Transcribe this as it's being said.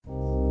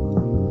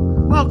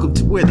welcome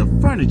to where the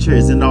furniture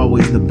isn't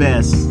always the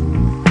best,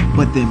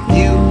 but the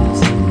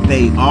views,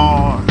 they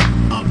are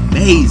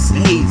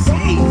amazing.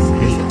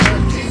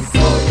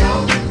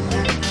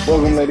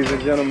 Welcome, ladies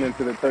and gentlemen,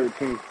 to the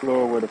 13th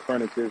floor where the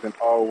furniture isn't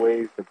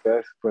always the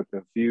best, but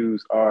the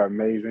views are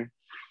amazing.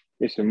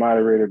 It's your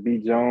moderator, B.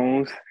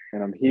 Jones,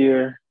 and I'm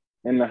here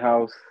in the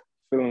house,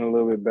 feeling a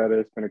little bit better.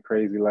 It's been a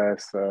crazy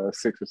last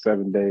 6 or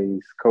 7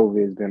 days.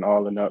 COVID's been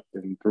all and up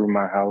and through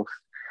my house.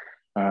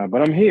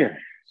 But I'm here,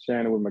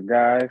 sharing it with my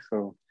guys,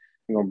 so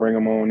I'm going to bring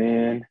them on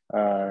in.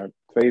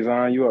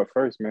 Faison, you up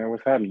first, man.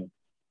 What's happening?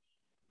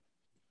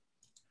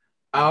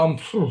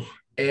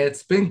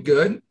 It's been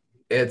good.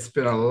 It's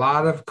been a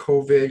lot of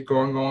COVID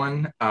going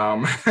on.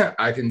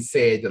 I can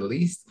say the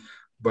least,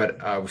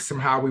 but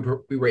somehow we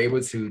were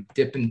able to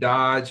dip and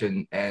dodge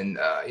and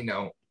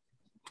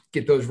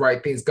get those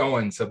right things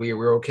going. So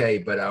we're okay.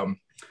 But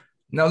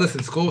no,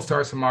 listen, school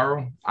starts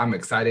tomorrow. I'm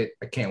excited.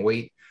 I can't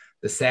wait.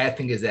 The sad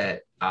thing is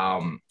that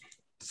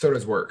so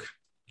does work.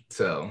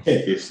 So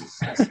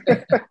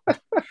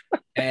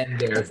and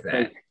there's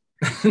that.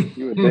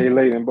 You a day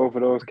late in both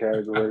of those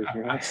categories,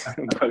 man.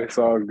 But it's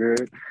all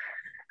good.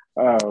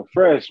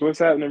 Fresh, what's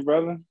happening,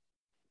 brother?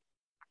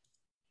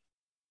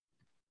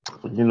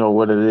 You know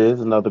what it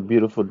is, another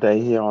beautiful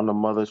day here on the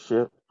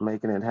mothership,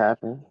 making it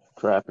happen,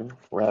 trapping,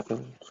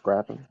 rapping,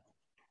 scrapping.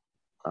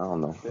 I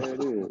don't know. There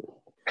it is.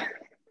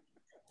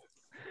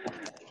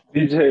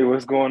 DJ,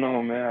 what's going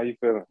on, man? How you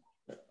feeling?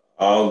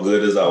 All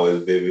good as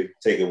always, baby.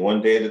 Taking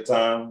one day at a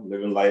time,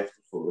 living life to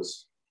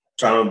fullest.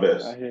 Trying my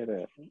best. I hear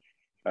that.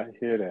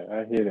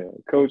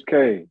 Coach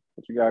K,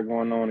 what you got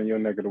going on in your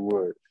neck of the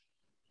woods?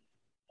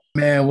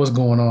 Man, what's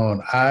going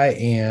on? I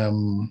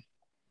am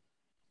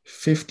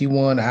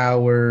 51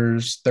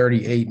 hours,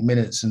 38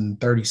 minutes,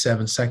 and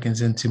 37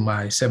 seconds into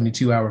my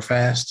 72-hour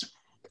fast.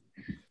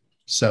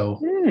 So,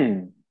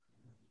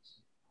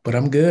 but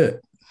I'm good.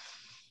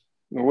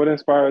 What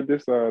inspired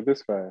this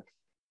fast?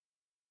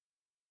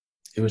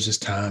 It was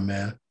just time,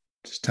 man.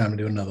 Just time to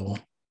do another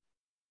one.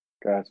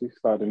 Gotcha. You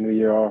start the new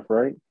year off,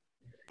 right?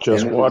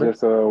 Just water?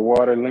 Just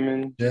water,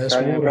 lemon, just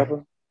cayenne water.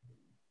 pepper?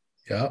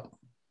 Yep.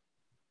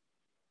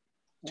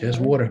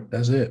 Just water.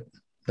 That's it.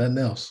 Nothing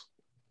else.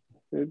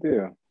 Good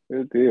deal.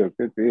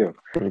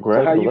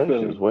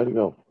 Congratulations. Way to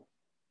go.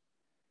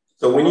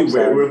 So when you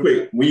real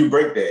quick, when you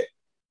break that,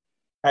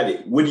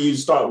 what do you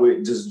start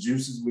with? Just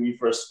juices when you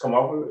first come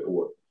up with it, or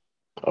what?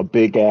 A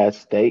big ass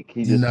steak.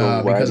 He just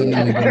goes right because I'm in.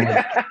 only going.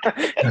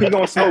 He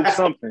gonna smoke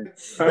something.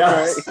 All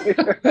right.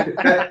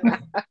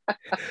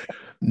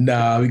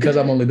 Because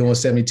I'm only doing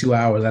 72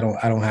 hours. I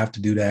don't have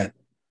to do that.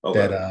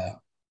 Okay. That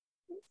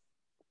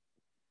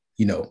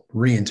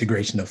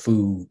reintegration of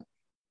food.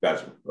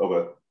 Gotcha.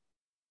 Okay.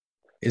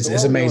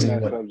 It's amazing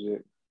what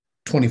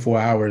 24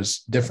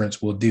 hours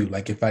difference will do.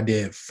 Like if I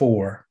did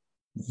 4,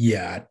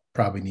 I'd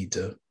probably need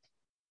to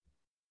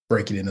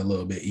break it in a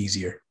little bit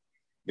easier.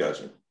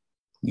 Gotcha.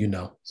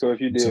 So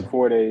if you did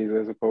 4 days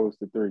as opposed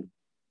to 3.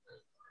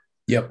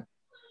 Yep.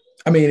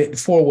 I mean,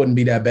 4 wouldn't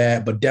be that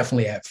bad, but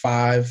definitely at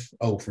 5,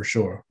 for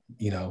sure.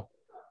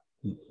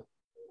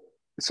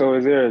 So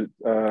is there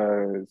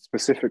a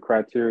specific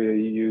criteria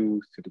you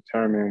use to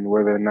determine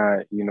whether or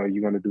not,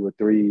 you're going to do a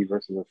 3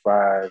 versus a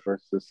 5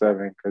 versus a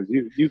 7? Because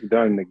you've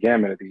done the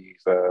gamut of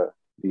these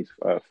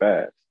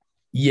fasts.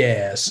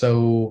 Yeah.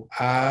 So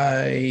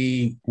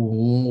I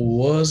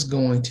was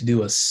going to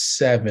do a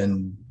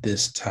 7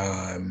 this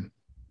time,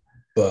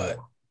 but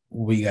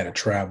we got to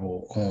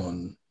travel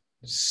on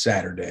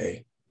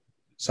Saturday.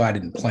 So I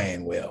didn't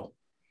plan well.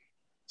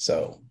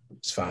 So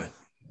it's fine.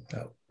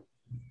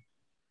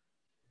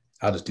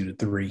 I'll just do the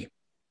 3.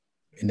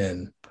 And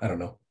then, I don't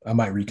know, I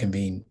might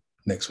reconvene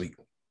next week,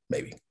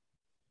 maybe.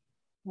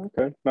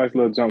 Okay. Nice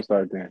little jump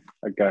start then.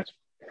 I got you.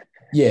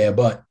 Yeah,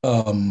 but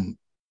I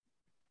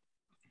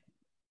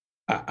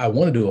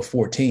want to do a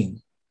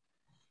 14.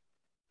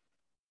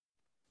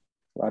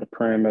 A lot of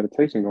prayer and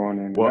meditation going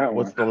in.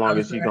 What's the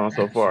longest you've gone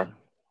so far?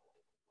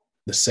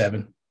 The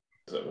 7.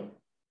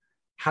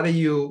 How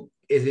do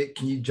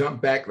can you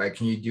jump back? Like,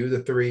 can you do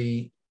the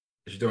 3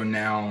 that you're doing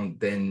now,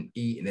 then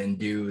eat, and then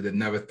do the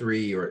another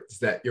 3, or is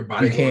that your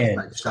body? You can.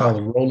 It's called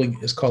a rolling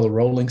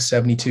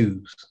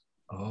 72s.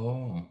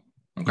 Oh.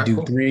 Okay, you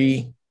do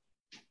 3,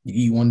 you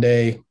eat one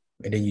day,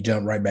 and then you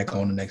jump right back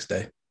on the next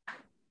day.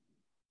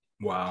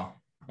 Wow.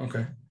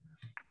 Okay.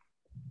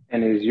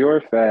 And is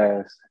your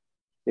fast,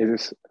 is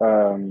this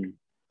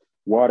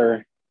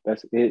water,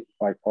 that's it,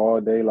 like all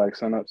day, like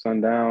sun up,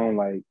 sundown,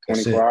 like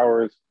 24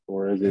 hours?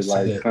 Or is it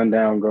like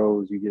sundown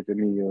goes, you get the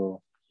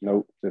meal?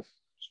 Nope, just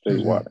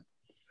straight water.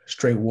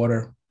 Straight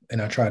water. And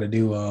I try to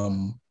do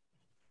a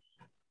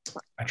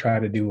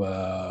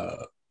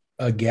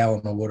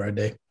gallon of water a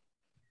day.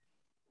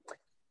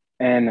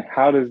 And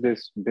how does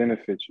this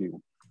benefit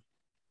you?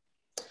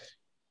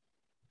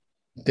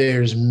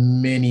 There's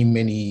many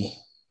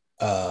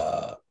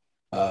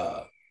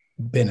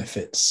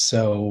benefits.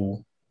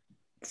 So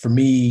for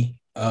me,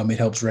 it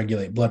helps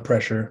regulate blood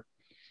pressure,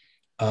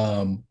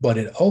 but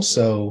it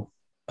also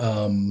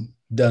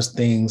does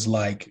things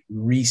like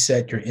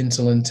reset your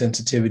insulin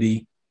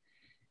sensitivity.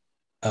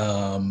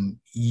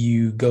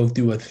 You go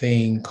through a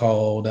thing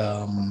called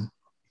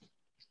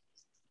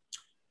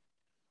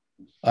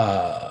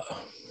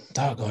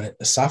doggone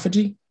it,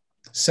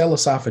 cell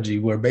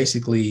esophagy, where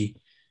basically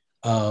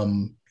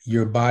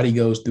your body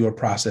goes through a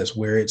process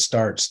where it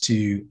starts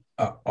to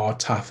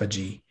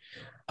autophagy.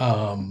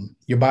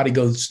 Your body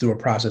goes through a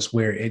process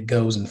where it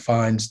goes and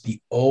finds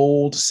the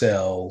old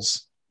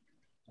cells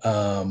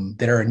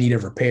that are in need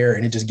of repair,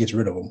 and it just gets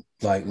rid of them.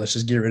 Like, let's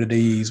just get rid of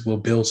these. We'll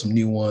build some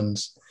new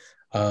ones.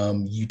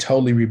 You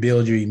totally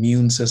rebuild your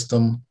immune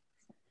system.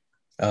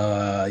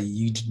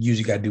 You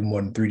usually got to do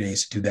more than 3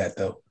 days to do that,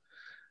 though.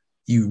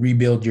 You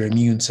rebuild your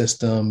immune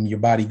system. Your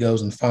body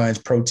goes and finds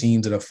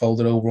proteins that are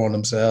folded over on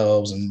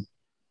themselves and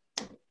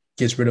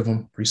gets rid of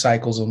them,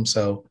 recycles them.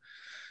 So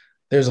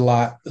there's a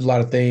lot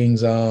of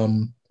things.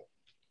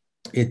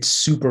 It's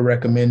super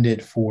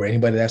recommended for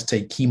anybody that's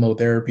take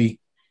chemotherapy.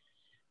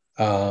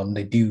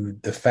 They do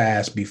the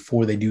fast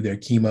before they do their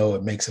chemo.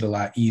 It makes it a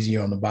lot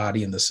easier on the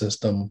body and the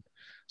system.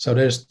 So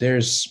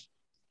there's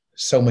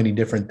so many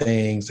different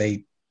things.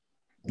 It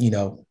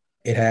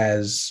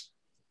has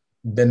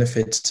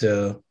benefits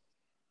to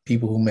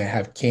people who may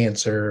have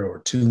cancer or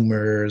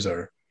tumors,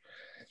 or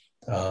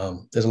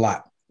there's a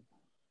lot.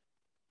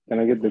 Can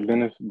I get the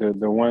benefit,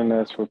 the one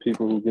that's for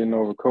people who getting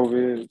over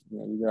COVID?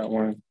 You got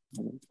one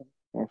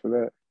for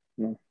that?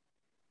 No.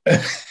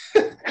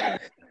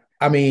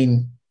 I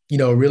mean,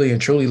 really and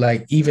truly,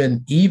 like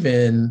even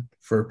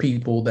for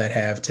people that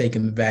have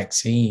taken the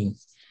vaccine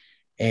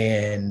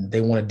and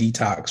they want to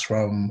detox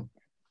from,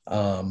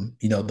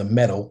 the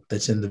metal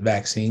that's in the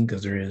vaccine,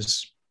 because there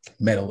is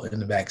metal in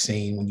the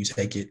vaccine when you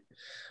take it.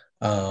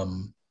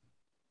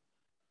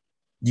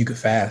 You could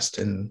fast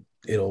and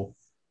it'll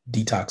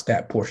detox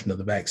that portion of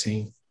the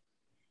vaccine.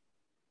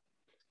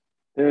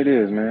 There it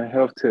is, man.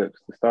 Health tips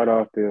to start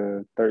off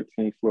the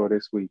 13th floor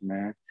this week,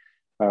 man.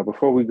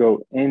 Before we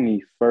go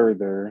any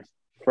further,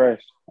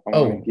 Fresh.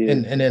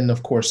 And then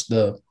of course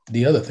the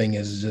other thing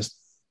is just,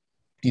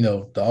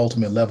 the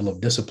ultimate level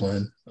of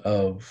discipline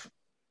of,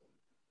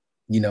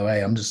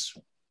 hey, I'm just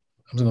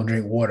gonna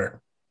drink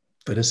water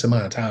for this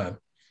amount of time.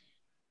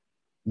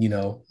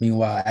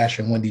 Meanwhile,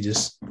 Asher and Wendy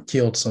just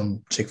killed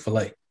some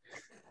Chick-fil-A.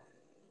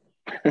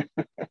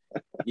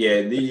 Yeah,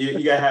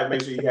 you gotta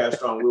make sure you have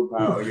strong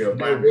willpower. Your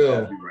mind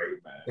will be right,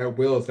 man. That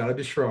will is gotta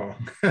be strong.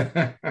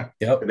 Yep.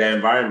 The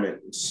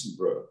environment,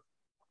 bro.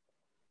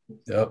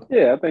 Yep.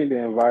 Yeah, I think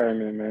the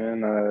environment,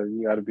 man.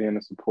 You got to be in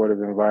a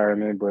supportive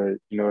environment, but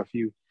if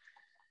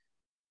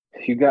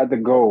you got the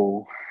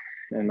goal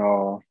and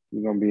all,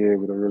 you're gonna be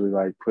able to really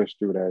like push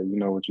through that. You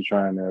know what you're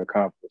trying to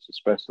accomplish,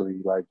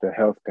 especially like the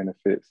health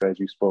benefits as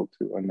you spoke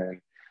to, and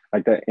then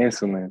like that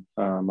insulin.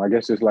 I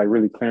guess just like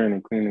really clearing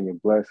and cleaning your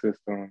blood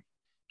system,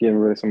 getting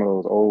rid of some of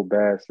those old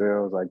bad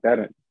cells, like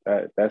that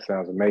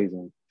sounds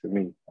amazing to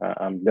me.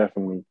 I'm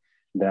definitely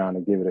down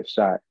to give it a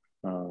shot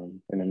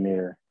in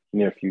the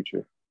near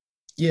future.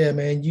 Yeah,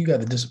 man, you got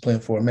the discipline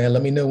for it, man.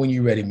 Let me know when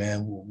you're ready,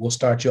 man. We'll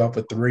start you off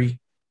with 3.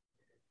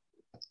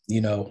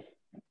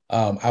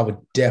 I would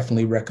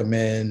definitely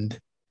recommend,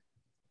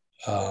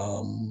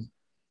 you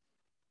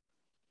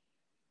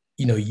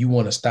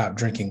want to stop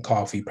drinking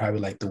coffee probably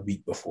like the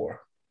week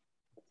before.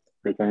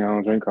 Good thing I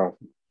don't drink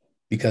coffee.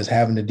 Because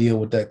having to deal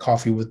with that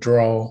coffee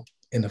withdrawal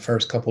in the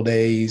first couple of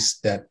days,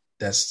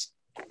 that's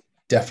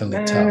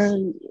definitely tough.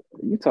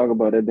 You talk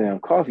about that damn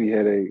coffee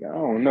headache. I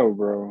don't know,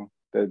 bro.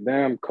 The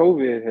damn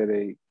COVID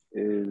headache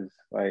is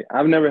like,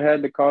 I've never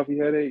had the coffee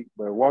headache,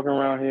 but walking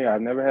around here,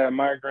 I've never had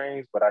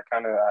migraines, but I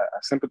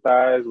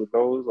sympathize with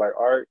those like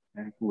Art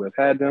and who have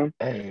had them.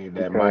 Hey,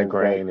 that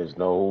migraine is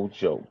no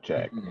joke,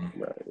 Jack.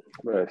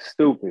 But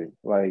stupid.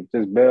 Like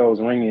just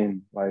bells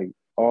ringing like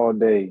all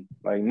day.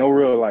 Like no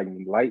real like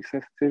light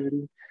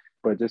sensitivity,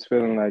 but just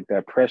feeling like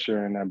that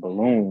pressure in that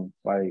balloon.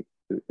 Like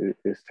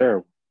it's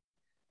terrible.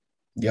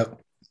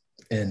 Yep.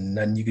 And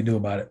nothing you can do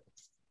about it.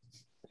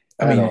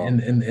 I mean,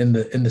 in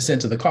the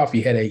sense of the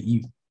coffee headache,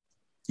 you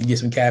get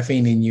some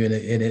caffeine in you and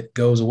it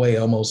goes away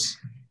almost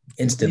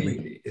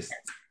instantly. It's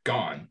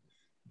gone.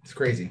 It's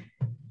crazy.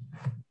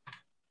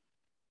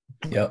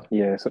 Yep.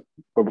 Yeah. So,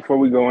 but before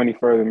we go any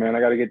further, man, I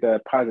got to get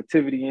that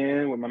positivity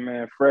in with my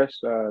man Fresh.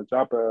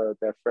 Drop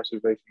that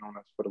freshization on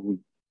us for the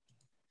week.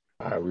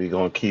 All right, we're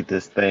gonna keep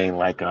this thing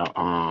like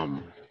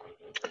an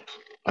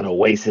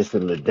oasis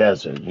in the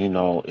desert.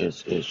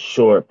 It's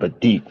short but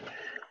deep.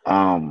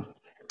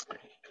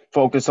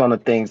 Focus on the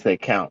things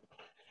that count.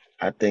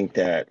 I think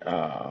that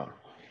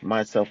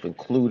myself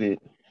included,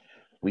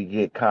 we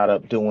get caught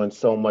up doing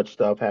so much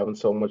stuff, having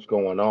so much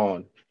going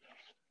on,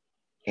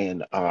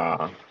 and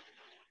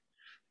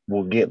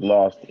we'll get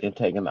lost in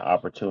taking the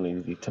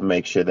opportunity to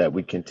make sure that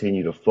we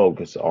continue to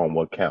focus on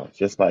what counts.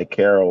 Just like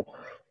Carol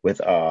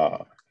with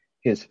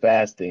his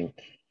fasting,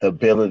 the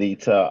ability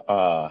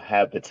to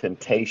have the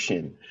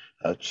temptation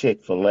of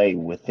Chick-fil-A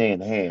within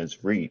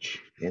hand's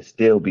reach and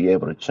still be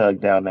able to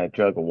chug down that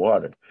jug of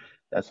water.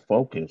 That's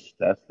focus.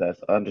 That's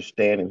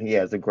understanding he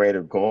has a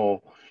greater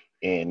goal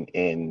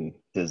and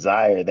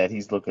desire that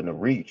he's looking to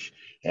reach,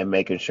 and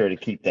making sure to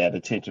keep that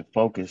attention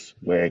focus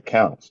where it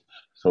counts.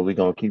 So we're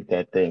gonna keep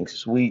that thing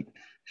sweet,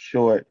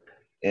 short,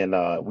 and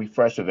we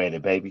fresh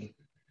it, baby.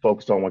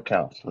 Focus on what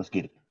counts. Let's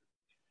get it.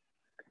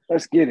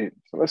 Let's get it.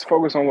 So let's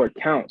focus on what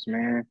counts,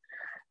 man.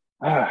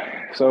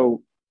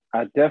 So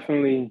I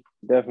definitely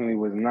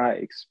was not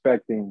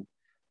expecting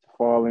to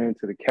fall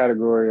into the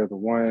category of the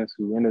ones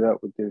who ended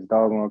up with this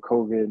doggone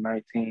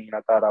COVID-19.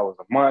 I thought I was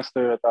a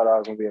monster. I thought I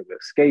was gonna be able to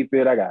escape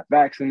it. I got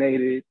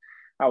vaccinated.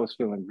 I was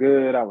feeling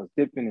good. I was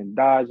dipping and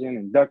dodging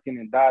and ducking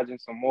and dodging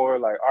some more,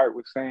 like Art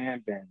was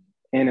saying, been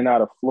in and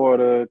out of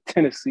Florida,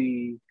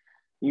 Tennessee,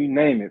 you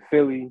name it,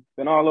 Philly,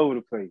 been all over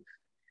the place.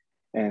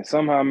 And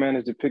somehow I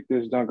managed to pick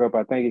this junk up.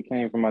 I think it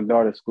came from my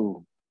daughter's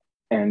school.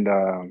 And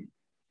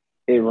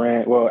it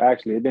ran, well,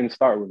 actually, it didn't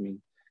start with me.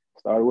 It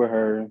started with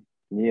her.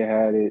 Nia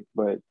had it,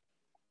 but,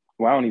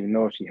 well, I don't even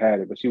know if she had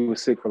it, but she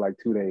was sick for like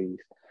 2 days.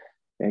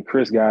 And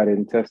Chris got it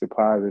and tested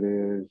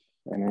positive,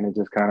 and then it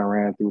just kind of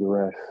ran through the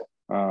rest.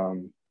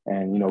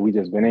 And, you know, we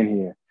just been in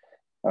here,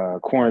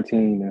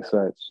 quarantined and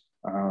such.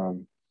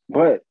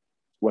 But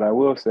what I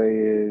will say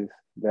is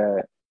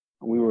that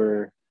we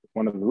were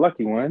one of the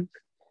lucky ones,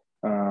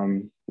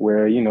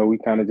 where, you know, we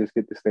kind of just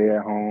get to stay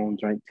at home,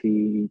 drink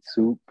tea, eat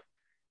soup,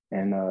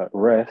 and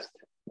rest,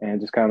 and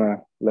just kind of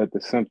let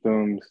the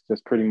symptoms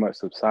just pretty much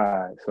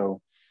subside.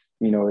 So,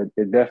 you know,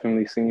 it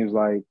definitely seems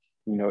like,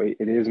 you know, it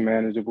is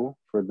manageable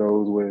for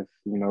those with,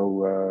 you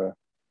know,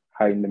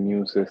 heightened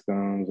immune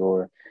systems,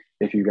 or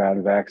if you got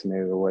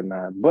vaccinated or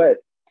whatnot. But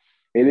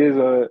it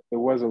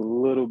was a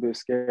little bit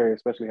scary,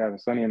 especially having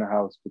Sonny in the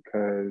house,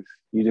 because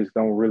you just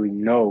don't really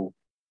know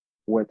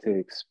what to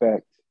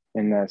expect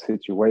in that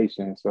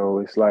situation. So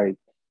it's like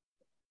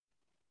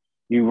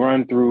you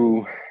run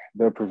through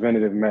the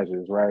preventative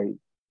measures, right?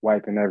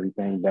 Wiping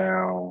everything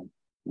down,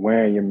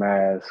 wearing your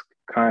mask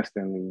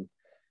constantly.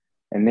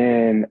 And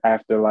then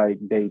after like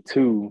day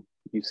 2,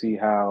 you see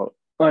how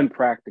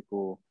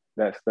unpractical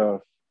that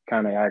stuff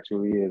kind of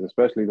actually is,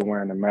 especially the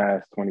wearing the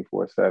mask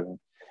 24/7.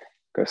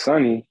 Because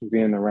Sonny,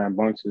 being the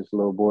rambunctious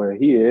little boy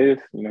he is,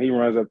 you know, he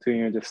runs up to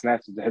you and just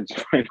snatches that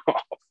joint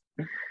off,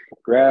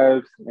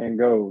 grabs and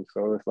goes.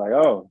 So it's like,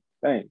 oh,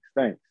 thanks.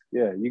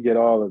 Yeah, you get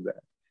all of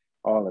that.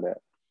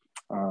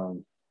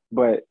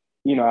 But,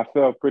 you know, I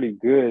felt pretty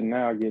good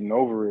now getting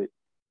over it.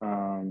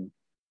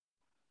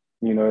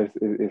 You know,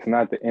 it's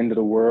not the end of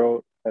the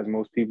world as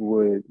most people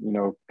would, you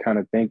know, kind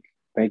of think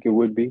it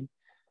would be.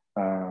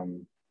 I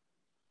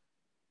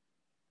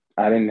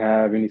didn't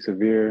have any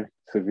severe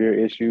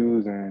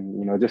issues, and,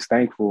 you know, just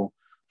thankful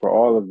for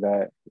all of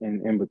that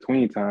in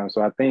between time.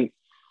 So I think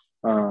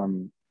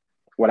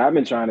what I've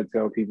been trying to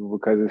tell people,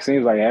 because it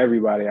seems like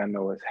everybody I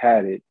know has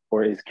had it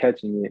or is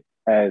catching it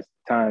as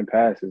time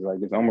passes,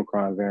 like this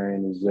Omicron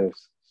variant is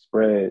just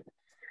spread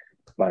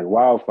like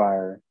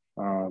wildfire.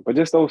 But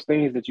just those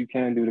things that you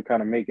can do to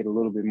kind of make it a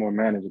little bit more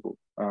manageable,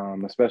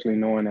 especially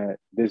knowing that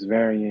this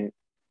variant,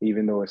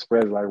 even though it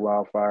spreads like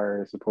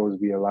wildfire, is supposed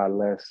to be a lot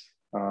less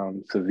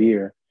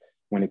severe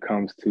when it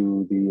comes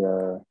to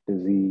the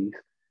disease.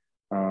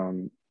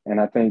 And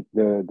I think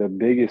the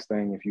biggest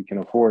thing, if you can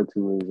afford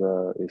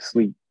to, is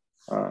sleep.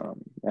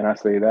 And I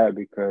say that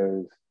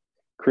because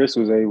Chris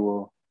was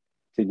able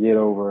to get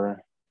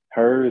over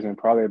hers in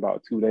probably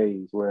about 2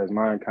 days, whereas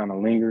mine kind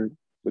of lingered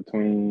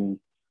between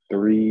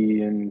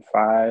 3 and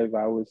 5,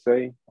 I would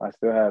say. I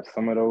still have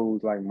some of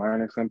those like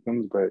minor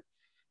symptoms, but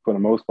for the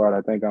most part,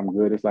 I think I'm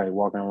good. It's like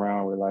walking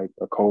around with like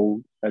a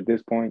cold at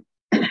this point.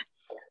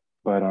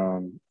 But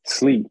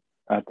sleep,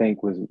 I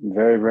think, was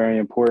very, very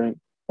important.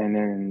 And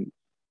then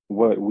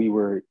what we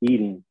were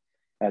eating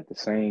at the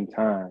same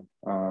time,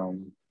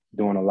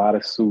 doing a lot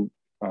of soup,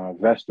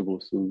 vegetable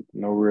soup,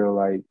 no real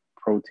like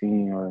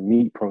protein or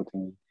meat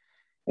protein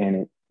in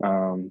it,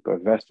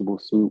 but vegetable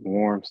soup,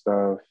 warm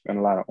stuff, and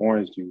a lot of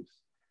orange juice.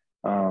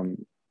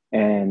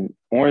 And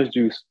orange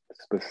juice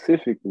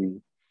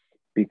specifically,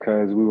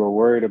 because we were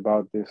worried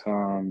about this,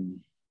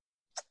 dang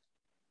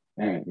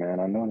it, man,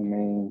 I know the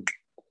name,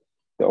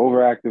 the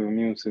overactive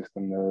immune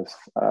system, the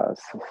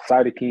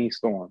cytokine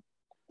storm,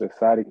 the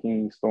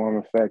cytokine storm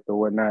effect or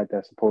whatnot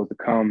that's supposed to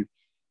come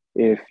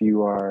if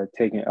you are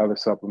taking other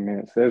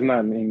supplements. There's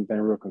not anything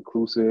real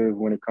conclusive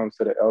when it comes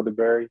to the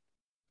elderberry,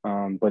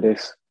 but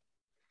it's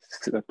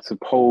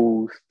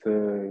supposed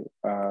to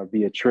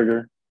be a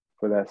trigger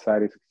for that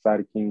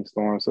cytokine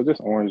storm. So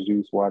just orange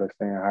juice, water,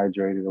 staying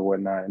hydrated or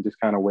whatnot, and just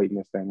kind of waiting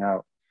this thing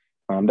out.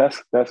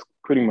 That's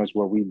pretty much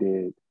what we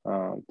did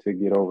to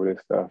get over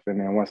this stuff. And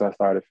then once I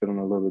started feeling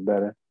a little bit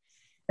better,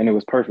 and it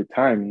was perfect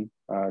timing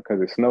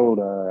because it snowed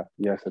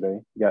yesterday.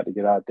 Got to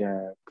get out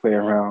there and play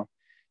around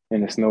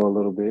in the snow a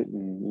little bit,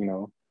 and, you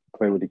know,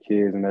 play with the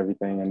kids and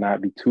everything, and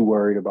not be too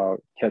worried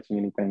about catching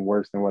anything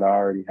worse than what I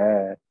already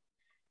had.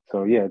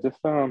 So yeah, just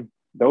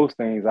those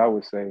things I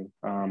would say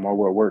are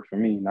what worked for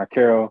me. Now,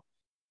 Carol,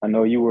 I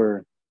know you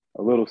were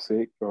a little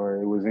sick, or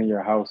it was in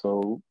your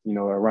household, you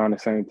know, around the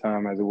same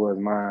time as it was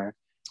mine.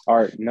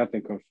 Art,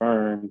 nothing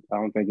confirmed. I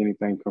don't think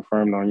anything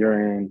confirmed on your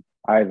end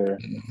either,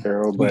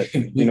 Carol. But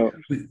you know,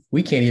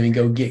 we can't even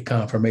go get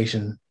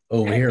confirmation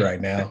over here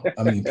right now.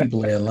 I mean,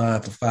 people are in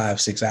line for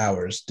 5-6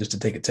 hours just to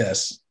take a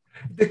test.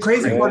 The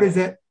crazy part is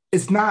that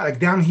it's not like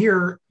down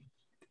here,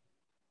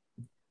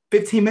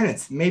 15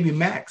 minutes, maybe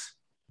max.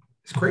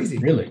 It's crazy.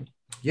 Really?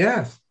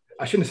 Yes.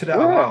 I shouldn't have said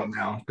that out loud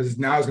now because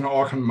now it's going to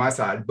all come to my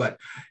side. But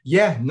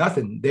yeah,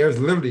 nothing. There's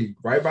literally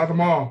right by the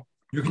mall.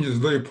 You can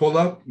just literally pull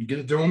up, get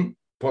it to them,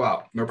 pull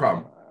out. No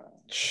problem.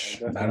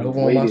 Not over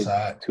on my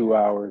side. 2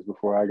 hours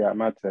before I got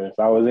my test.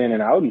 I was in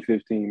and out in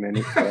 15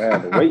 minutes, so I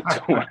had to wait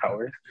 2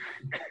 hours.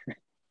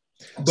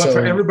 But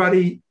for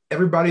everybody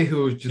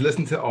who's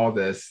listened to all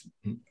this,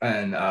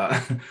 and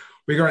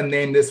we're going to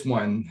name this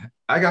one,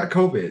 I got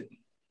COVID.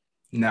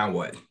 Now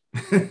what?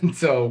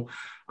 So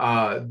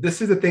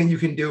this is the thing you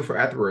can do for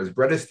afterwards.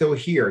 Brett is still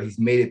here. He's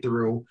made it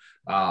through.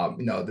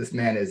 This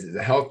man is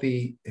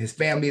healthy. His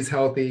family is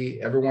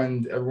healthy.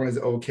 Everyone is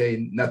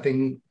okay.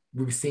 Nothing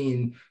we've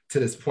seen to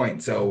this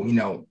point. So,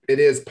 it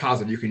is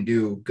positive. You can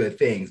do good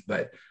things,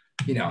 but,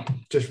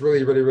 just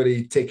really, really,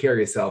 really take care of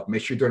yourself.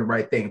 Make sure you're doing the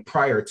right thing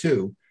prior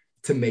to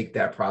make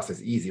that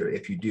process easier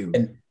if you do.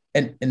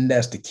 And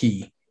that's the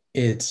key.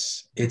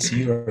 It's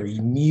your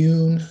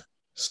immune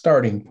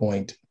starting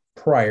point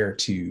prior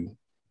to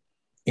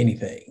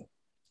anything.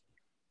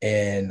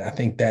 And I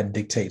think that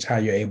dictates how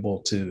you're able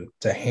to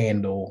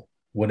handle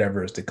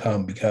whatever is to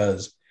come,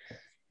 because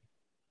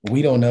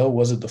we don't know.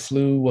 Was it the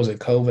flu? Was it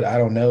COVID? I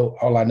don't know.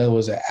 All I know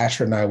is that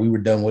Asher and I, we were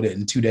done with it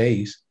in 2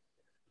 days.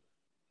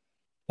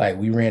 Like,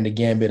 we ran the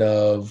gambit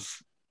of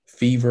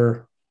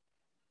fever,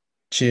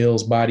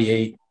 chills, body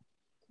ache,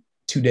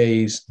 2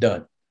 days,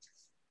 done.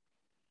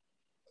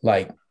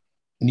 Like,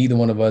 neither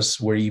one of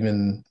us were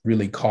even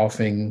really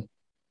coughing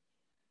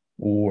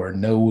or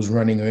nose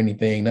running or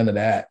anything, none of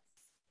that.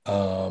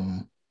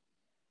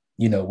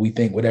 We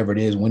think whatever it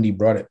is, Wendy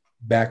brought it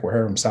back with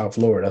her from South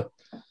Florida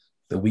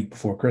the week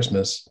before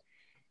Christmas.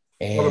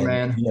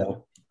 And,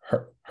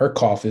 her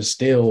cough is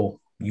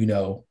still,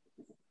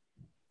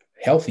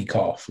 healthy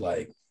cough.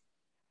 Like,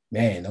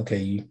 man,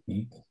 okay,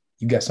 you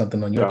got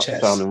something on your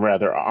chest. Sounding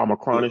rather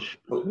Omicronish.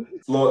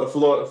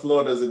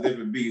 Florida's a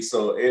different beast,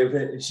 so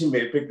she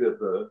may have picked up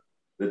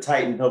the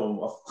Titan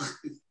of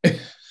them.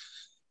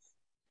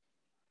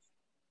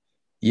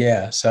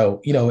 Yeah,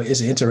 so it's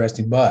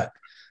interesting, but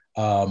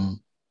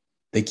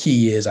the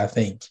key is, I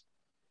think,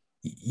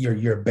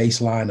 your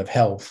baseline of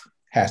health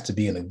has to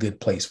be in a good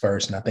place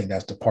first, and I think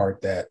that's the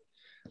part that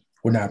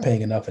we're not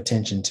paying enough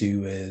attention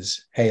to.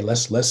 Is, hey,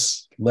 let's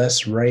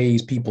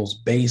raise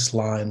people's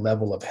baseline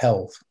level of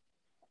health,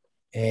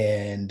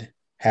 and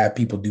have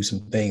people do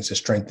some things to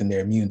strengthen their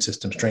immune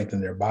system,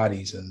 strengthen their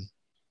bodies, and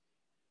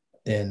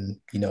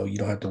then you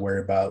don't have to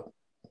worry about.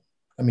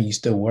 I mean, you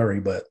still worry,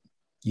 but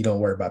you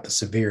don't worry about the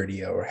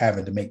severity or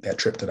having to make that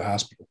trip to the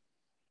hospital.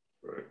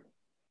 Right.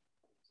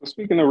 So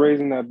speaking of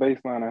raising that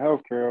baseline of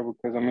health, Carol,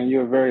 because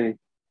you're very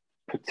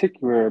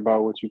particular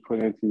about what you put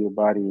into your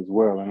body as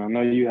well. And I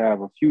know you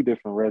have a few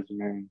different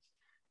regimens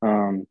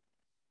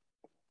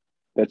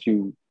that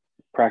you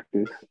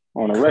practice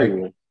on a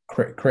regular.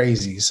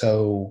 Crazy.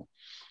 So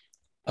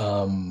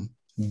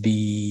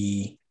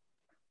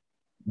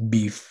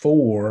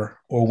before,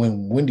 or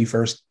when Wendy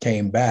first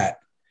came back,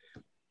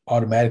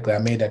 automatically I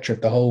made that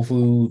trip to Whole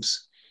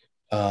Foods.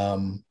 I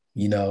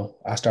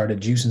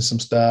started juicing some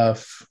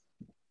stuff,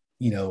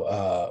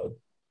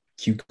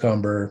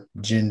 cucumber,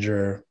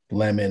 ginger,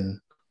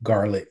 lemon,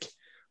 garlic,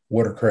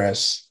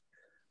 watercress,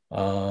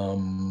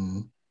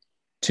 turmeric.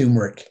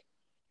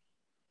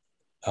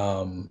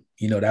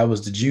 That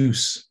was the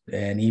juice.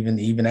 And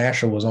even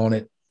Asher was on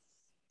it.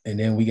 And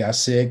then we got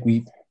sick.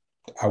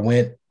 I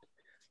went,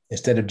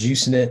 instead of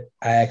juicing it,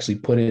 I actually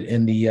put it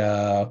in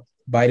the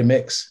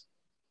Vitamix.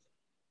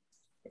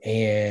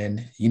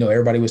 And,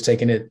 everybody was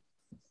taking it,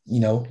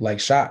 like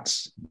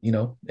shots,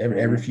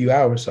 every few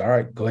hours. So, all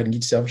right, go ahead and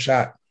get yourself a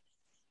shot.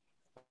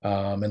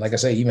 And like I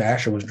say, even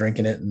Asher was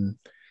drinking it. And,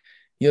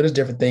 there's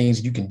different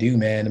things you can do,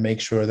 man, to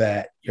make sure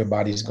that your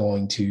body's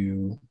going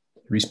to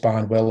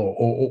respond well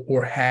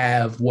or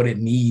have what it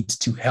needs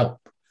to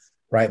help,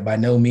 right? By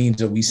no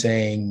means are we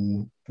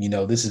saying,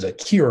 this is a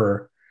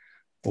cure,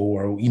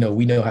 or, we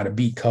know how to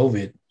beat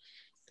COVID.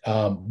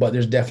 But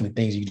there's definitely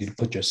things you can do to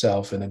put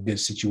yourself in a good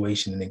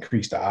situation and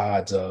increase the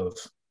odds of,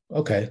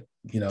 okay,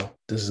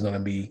 this is going to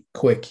be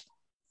quick.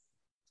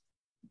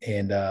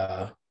 And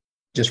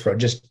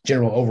just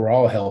general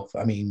overall health.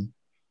 I mean,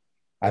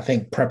 I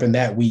think prepping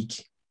that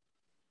week,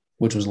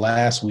 which was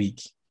last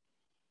week,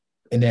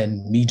 and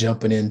then me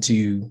jumping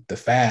into the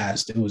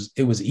fast, it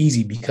was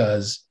easy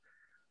because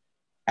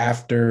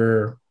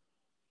after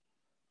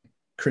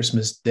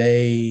Christmas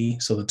Day,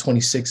 so the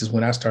 26th is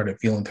when I started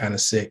feeling kind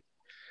of sick.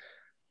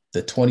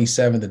 The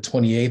 27th and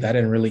 28th, I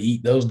didn't really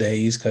eat those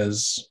days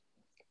because,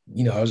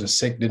 I was just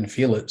sick, didn't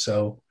feel it.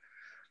 So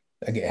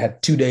I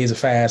had 2 days of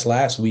fast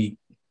last week,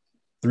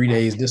 3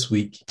 days this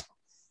week.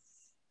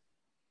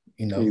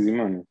 Easy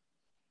money.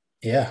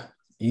 Yeah,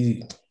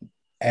 easy.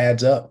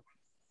 Adds up.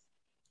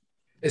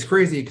 It's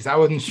crazy because I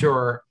wasn't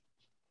sure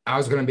I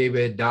was going to be able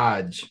to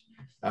dodge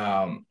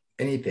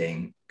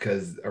anything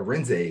because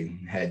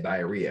Arinze had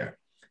diarrhea.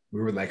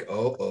 We were like,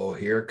 oh,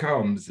 here it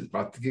comes. It's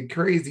about to get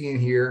crazy in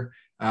here.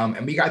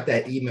 And we got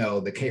that email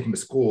that came from the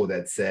school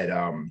that said,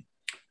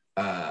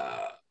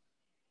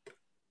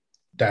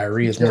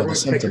 Diarrhea is one of the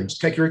symptoms.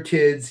 Check your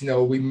kids.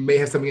 We may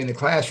have something in the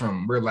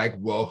classroom. We're like,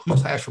 well,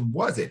 whose classroom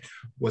was it?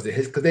 Was it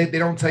his? Because they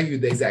don't tell you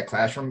the exact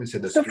classroom. It's the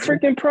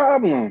freaking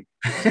problem.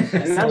 And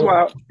that's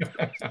why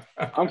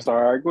I'm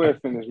sorry. Go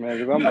ahead, finish, man.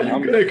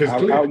 Because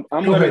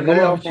I'm gonna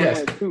go off on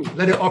that too.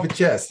 Let it off your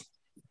chest.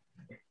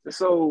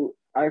 So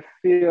I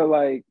feel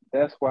like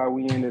that's why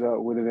we ended up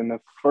with it in the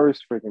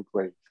first freaking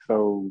place.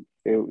 So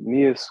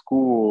near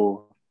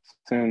school,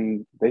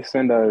 they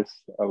send us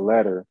a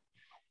letter.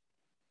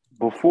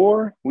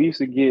 Before, we used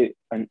to get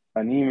an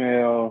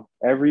email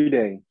every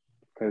day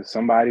because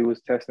somebody was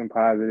testing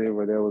positive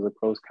or there was a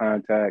close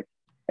contact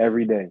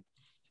every day.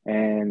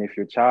 And if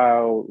your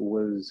child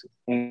was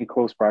in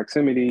close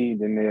proximity,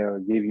 then they'll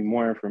give you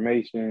more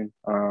information.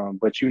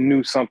 But you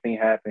knew something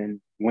happened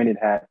when it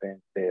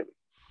happened daily.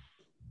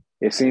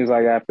 It seems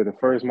like after the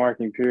first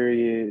marking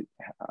period,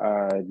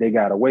 they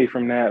got away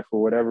from that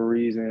for whatever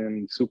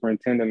reason.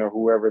 Superintendent or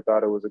whoever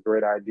thought it was a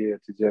great idea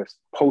to just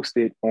post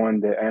it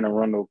on the Anne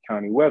Arundel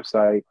County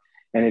website.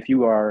 And if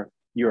you're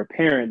a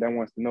parent that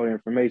wants to know the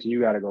information, you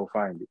got to go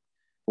find it.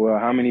 Well,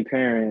 how many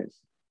parents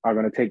are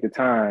going to take the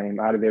time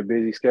out of their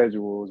busy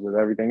schedules with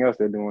everything else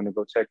they're doing to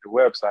go check the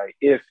website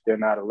if they're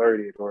not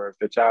alerted or if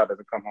their child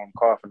doesn't come home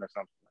coughing or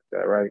something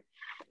like that, right?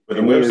 But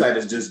the website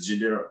is just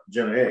general.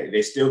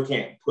 They still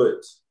can't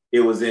put it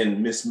was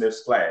in Miss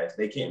Smith's class.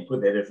 They can't put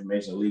that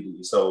information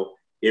legally. So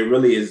it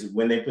really is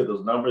when they put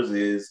those numbers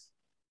is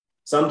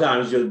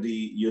sometimes you'll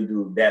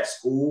do that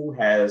school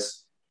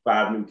has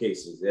 5 new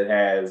cases. It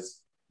has,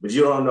 but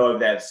you don't know if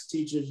that's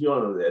teachers, you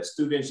don't know if that's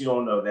students, you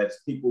don't know if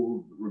that's people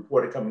who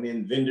reported coming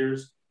in,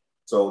 vendors.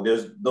 So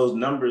those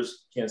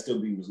numbers can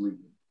still be misleading.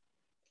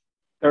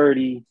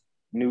 30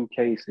 new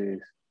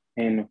cases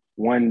in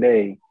one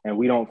day, and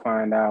we don't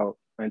find out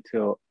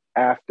until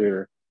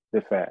after the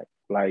fact.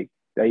 Like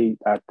I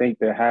think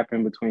that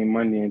happened between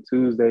Monday and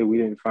Tuesday. We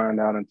didn't find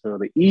out until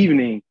the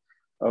evening,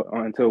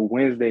 until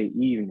Wednesday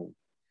evening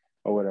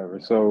or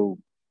whatever. So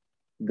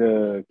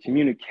the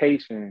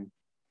communication,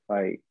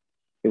 like,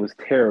 it was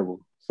terrible.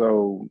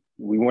 So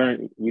we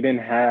didn't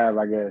have,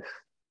 I guess,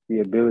 the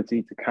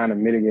ability to kind of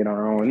mitigate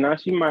our own. Now,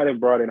 she might have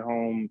brought it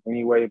home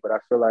anyway, but I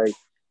feel like,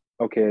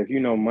 okay, if you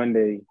know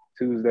Monday,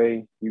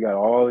 Tuesday, you got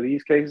all of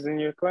these cases in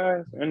your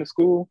class, in the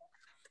school,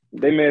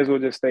 they may as well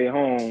just stay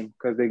home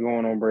because they're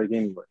going on break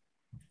anyway,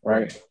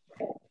 right?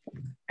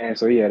 And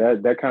so, yeah,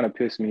 that kind of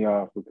pissed me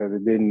off because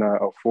it didn't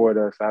afford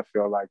us, I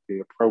feel like, the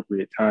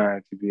appropriate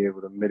time to be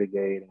able to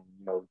mitigate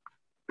and,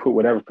 put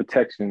whatever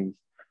protections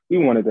we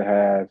wanted to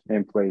have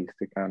in place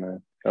to kind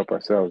of help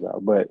ourselves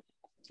out, but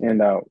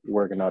end out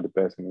working out the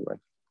best anyway.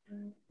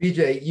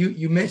 BJ,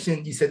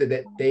 you said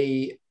that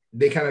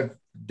they kind of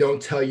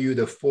don't tell you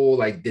the full,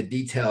 like, the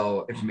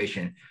detail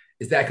information.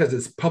 Is that because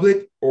it's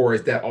public, or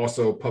is that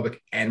also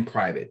public and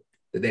private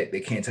that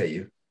they can't tell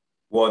you?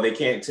 Well, they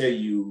can't tell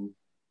you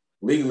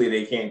legally.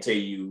 They can't tell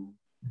you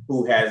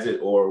who has it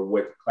or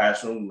what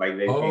classroom. Like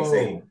they can't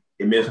say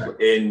in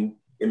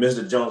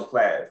Mr. Jones'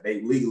 class. They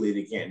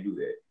can't do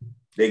that.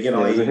 They can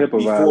only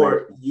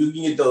before you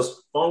can get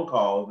those phone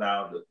calls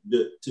now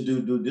to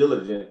do due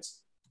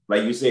diligence.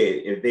 Like you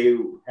said,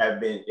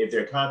 if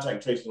they're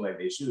contact tracing like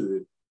they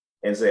should,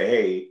 and say,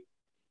 hey,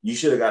 you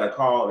should have got a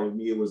call if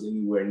Mia was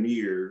anywhere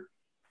near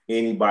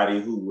anybody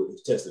who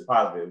was tested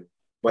positive.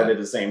 But at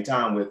the same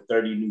time, with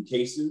 30 new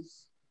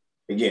cases,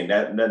 again,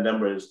 that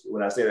number is,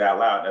 when I say that out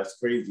loud, that's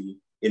crazy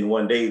in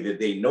one day that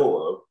they know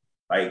of.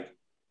 Like,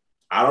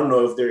 I don't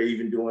know if they're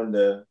even doing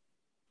the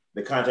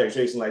contact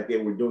tracing like they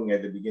were doing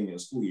at the beginning of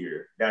the school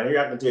year. Down here,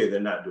 I can tell you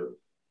they're not doing it.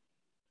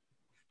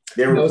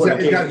 They're reporting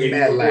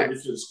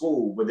cases to the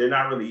school, but they're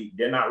not really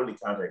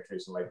contact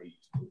tracing like they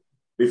used to.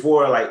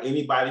 Before, like,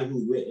 anybody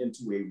who went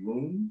into a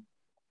room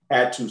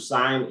had to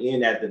sign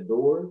in at the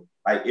door.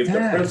 Like, if the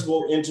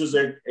principal enters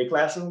a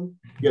classroom,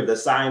 you have to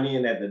sign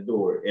in at the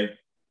door.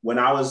 When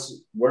I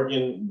was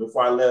working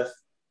before I left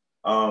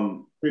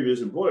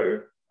previous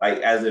employer, like,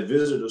 as a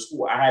visitor to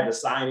school, I had to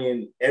sign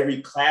in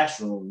every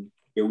classroom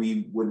that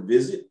we would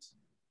visit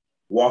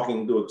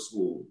walking through a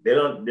school. They're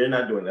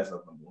not doing that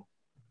stuff anymore.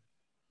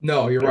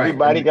 No, you're right.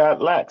 Everybody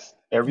got lax.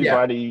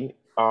 Everybody,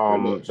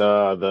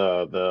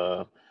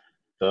 the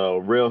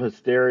real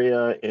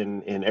hysteria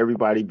and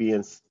everybody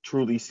being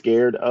truly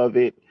scared of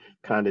it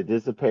kind of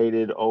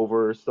dissipated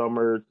over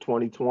summer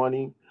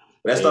 2020.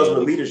 That starts with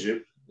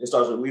leadership. It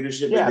starts with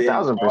leadership. Yeah, and then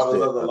 1,000%. all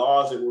those other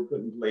laws that were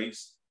put in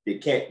place. You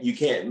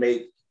can't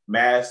make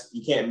masks.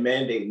 You can't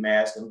mandate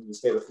masks in the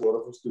state of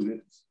Florida for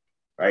students,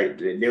 right?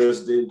 There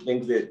was the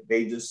things that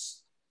they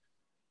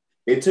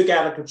took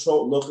out of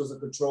control, locus of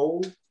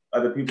control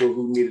of the people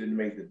who needed to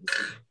make the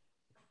decision.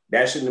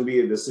 That shouldn't be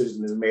a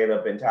decision that's made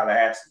up in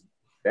Tallahassee.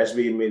 That should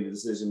be made a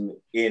decision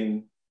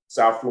in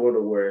South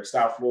Florida, where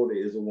South Florida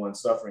is the one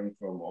suffering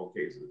from all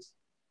cases.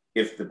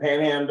 If the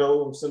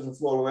Panhandle, Central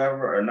Florida,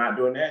 whatever, are not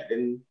doing that,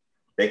 then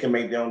they can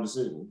make their own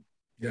decision.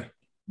 Yeah.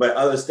 But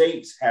other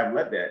states have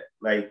let that.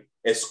 Like,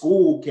 a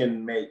school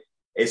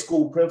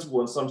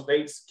principal in some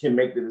states can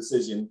make the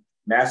decision,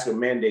 mask are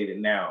mandated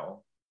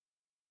now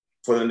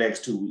for the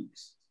next 2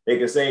 weeks. they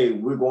can say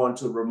we're going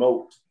to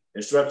remote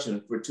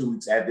instruction for 2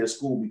 weeks at their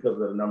school because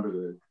of the numbers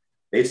of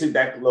they took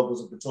that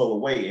locus of control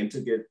away and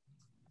took it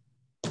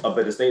up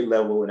at the state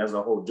level, and that's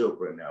a whole joke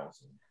right now.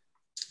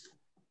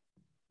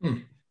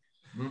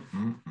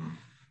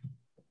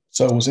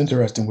 So what's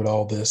interesting with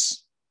all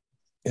this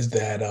is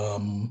that I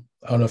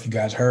don't know if you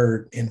guys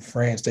heard, in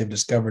France they've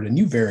discovered a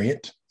new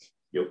variant.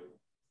 Yep.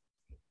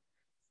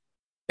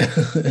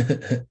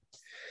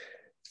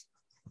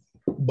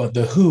 But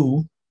the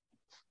WHO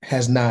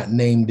has not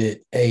named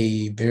it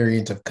a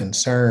variant of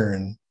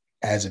concern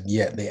as of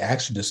yet. They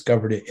actually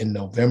discovered it in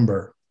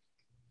November.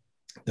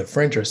 The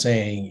French are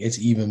saying it's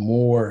even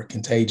more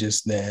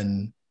contagious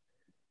than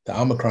the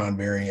Omicron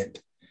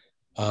variant.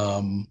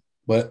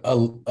 But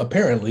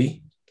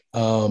apparently,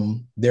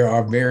 there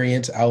are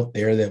variants out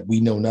there that we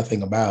know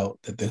nothing about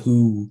that the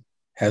WHO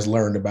has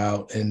learned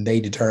about, and they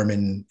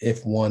determine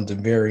if one's a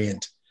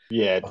variant.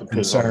 Yeah, it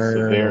depends on the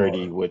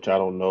severity, which I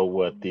don't know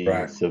what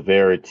the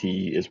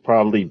severity is.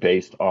 Probably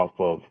based off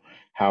of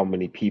how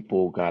many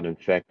people got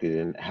infected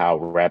and how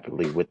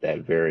rapidly with that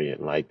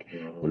variant. Like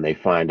when they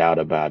find out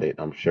about it,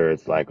 I'm sure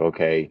it's like,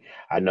 okay,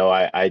 I know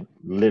I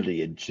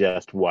literally had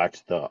just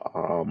watched the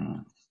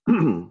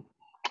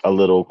a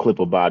little clip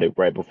about it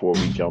right before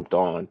we jumped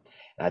on.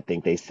 I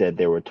think they said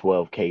there were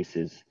 12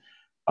 cases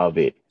of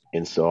it.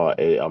 And so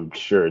I'm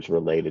sure it's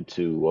related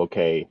to,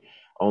 okay,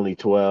 only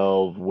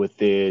 12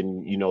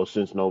 within,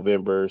 since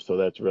November. So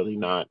that's really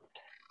not,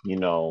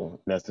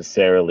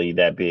 necessarily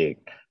that big.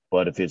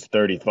 But if it's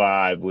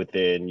 35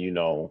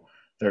 within,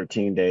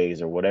 13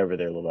 days or whatever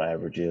their little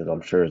average is,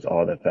 I'm sure it's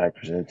all that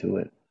factors into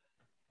it.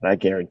 And I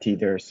guarantee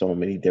there are so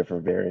many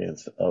different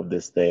variants of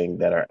this thing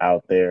that are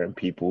out there, and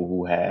people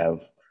who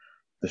have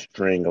the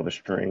string of a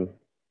string.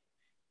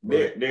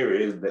 There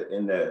is,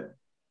 and the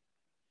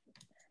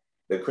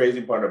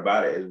crazy part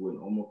about it is when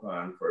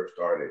Omicron first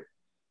started,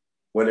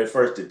 when it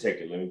first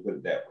detected, let me put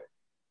it that way,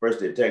 first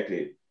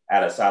detected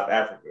out of South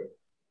Africa,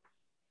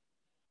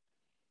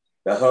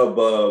 the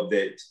hubbub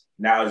that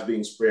now is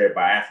being spread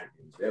by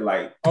Africans. They're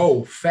like,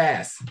 oh,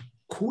 fast,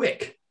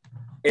 quick.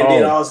 And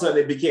then all of a sudden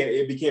it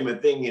became a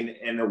thing,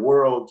 and the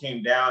world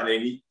came down,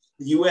 and the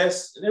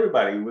US and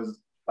everybody was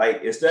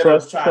like, instead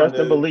of trying trust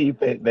and believe,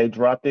 they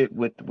dropped it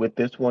with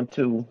this one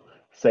too,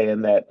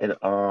 saying that it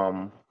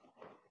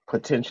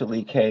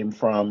potentially came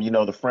from,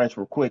 the French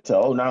were quick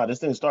to, this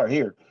didn't start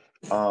here.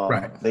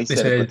 They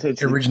said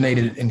it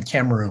originated in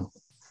Cameroon.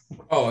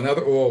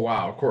 Oh,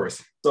 wow, of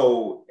course.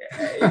 So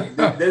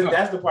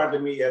that's the part to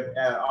me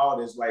at all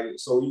this. Like,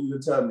 so you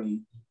can tell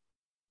me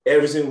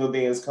every single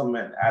thing is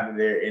coming out of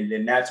there, and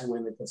then that's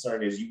when the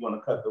concern is you want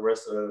to cut the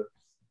rest of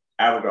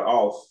Africa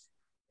off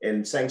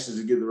and sanctions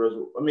to give the rest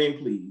of,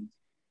 please.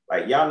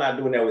 Like, y'all not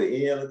doing that with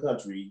any other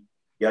country.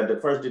 Y'all the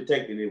first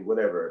detected it,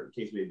 whatever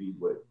the case may be,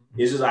 but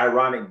it's just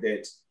ironic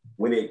that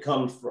when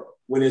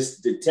it's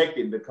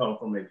detected to come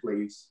from a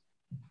place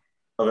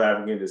of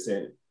African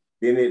descent,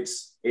 then it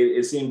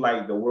seems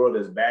like the world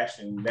is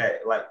bashing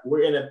that. Like,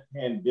 we're in a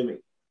pandemic,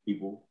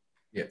 people.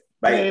 Yeah.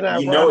 Like, it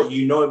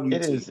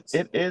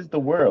is the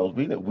world.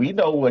 We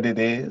know what it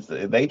is.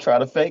 They try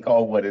to fake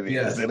all what it is.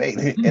 Yes. It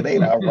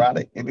ain't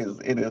ironic.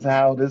 It is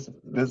how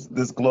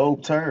this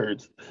globe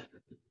turns.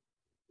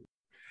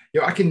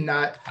 Yo, I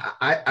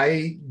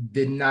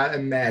did not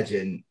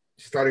imagine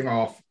starting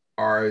off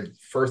our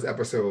first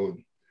episode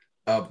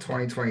of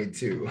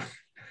 2022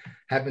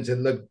 having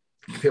to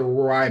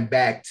rewind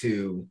back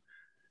to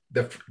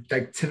the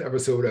 10th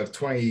episode of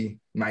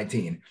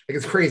 2019. Like,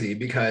 it's crazy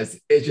because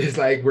it's just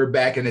like we're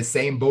back in the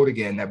same boat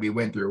again that we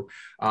went through.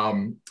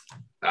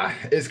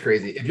 It's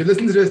crazy. If you're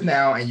listening to this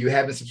now and you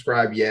haven't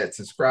subscribed yet,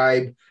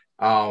 subscribe.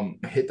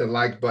 Hit the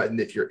like button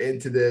if you're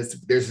into this.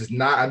 This is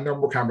not a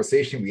normal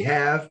conversation we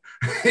have.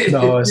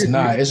 No, it's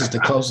not. It's just the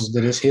closest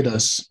that it's hit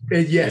us.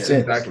 Yes,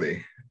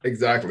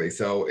 exactly.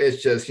 So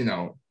it's just,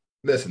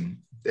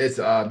 listen, it's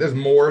there's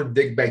more,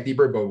 dig back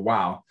deeper, but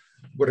wow,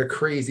 what a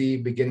crazy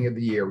beginning of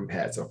the year we've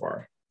had so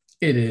far.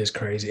 It is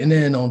crazy. And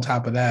then on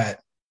top of that,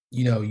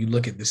 you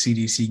look at the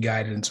CDC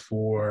guidance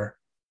for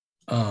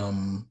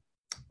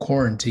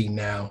quarantine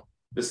now.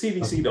 The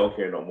CDC don't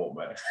care no more,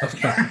 man.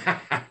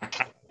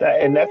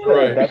 That's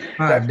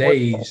 5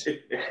 days.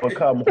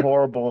 Become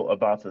horrible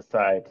about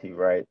society,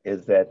 right?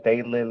 Is that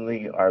they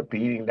literally are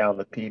beating down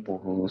the people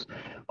whose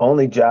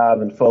only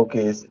job and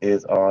focus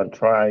is on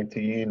trying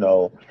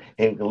to,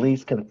 at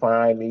least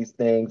confine these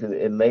things,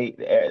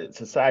 and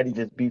society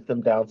just beats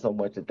them down so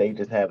much that they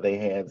just have their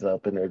hands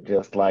up and they're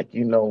just like,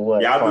 you know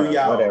what, y'all do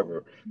y'all.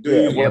 Whatever,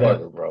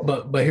 whatever, bro.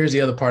 But here's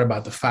the other part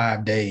about the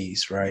 5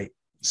 days, right?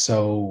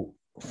 So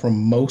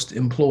from most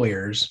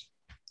employers,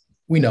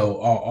 we know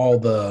all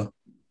the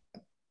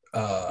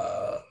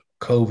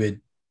COVID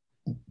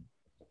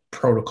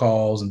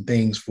protocols and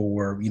things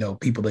for,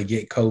 people that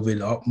get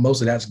COVID,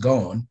 most of that's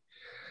gone.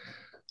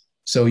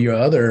 So your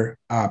other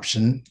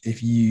option,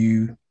 if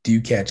you do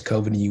catch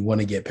COVID and you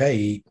want to get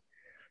paid,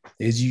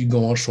 is you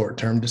go on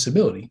short-term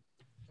disability.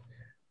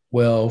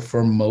 Well,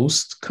 for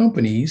most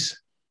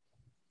companies,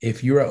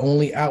 if you are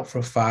only out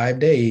for 5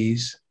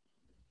 days,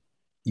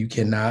 you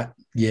cannot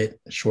get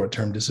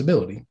short-term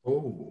disability.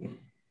 Oh,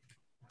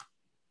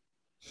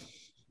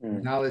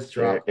 Mm. knowledge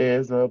There drop.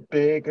 is a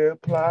bigger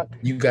plot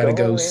You got to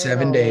go going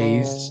 7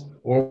 days on.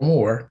 or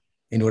more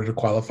in order to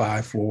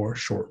qualify for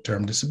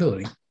short-term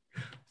disability.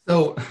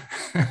 So,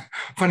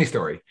 funny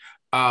story.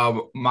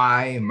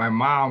 My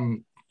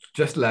mom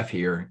just left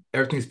here.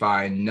 Everything's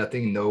fine.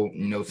 Nothing,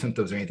 no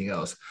symptoms or anything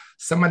else.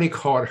 Somebody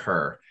called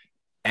her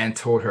and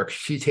told her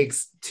she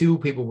takes two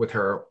people with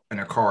her in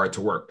a car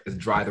to work, to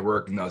drive to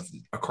work, it's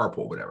a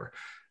carpool, whatever.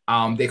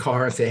 They call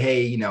her and say,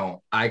 "Hey,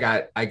 I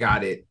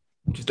got it.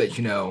 Just let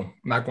you know,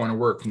 I'm not going to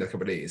work for the next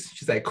couple of days."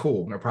 She's like,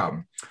 "Cool, no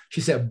problem."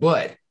 She said,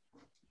 "But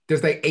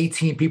there's like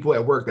 18 people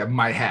at work that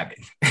might have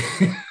it."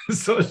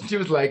 So she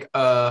was like,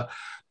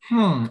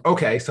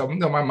 okay. So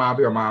my mom,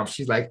 your mom,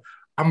 she's like,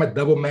 "I'm gonna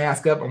double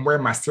mask up. I'm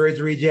wearing my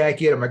surgery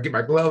jacket. I'm gonna get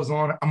my gloves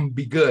on. I'm gonna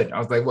be good." I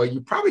was like, "Well,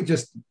 you probably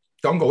just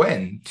don't go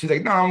in." She's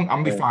like, "No, I'm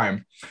gonna be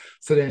fine."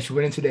 So then she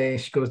went in today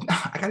and she goes, "No,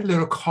 I got a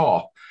little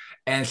call."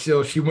 And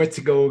so she went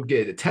to go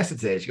get it tested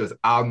today. She goes,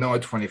 "I'll know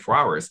in 24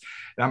 hours."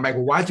 And I'm like,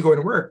 "Well, why'd you go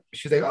to work?"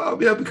 She's like, "Oh,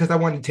 yeah, because I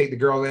wanted to take the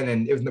girl in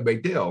and it was no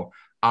big deal."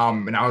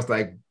 And I was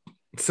like,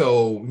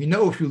 "So,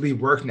 if you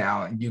leave work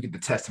now and you get the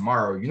test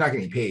tomorrow, you're not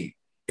getting paid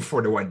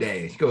for the one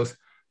day." She goes,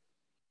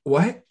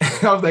 "What?"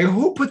 I was like,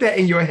 "Who put that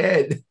in your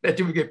head that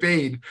you would get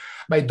paid?"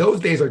 Like, those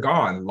days are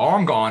gone,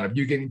 long gone, of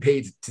you getting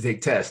paid to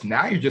take tests.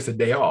 Now you're just a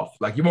day off.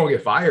 Like, you won't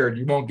get fired,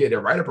 you won't get a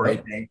write-up or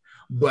anything,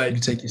 but you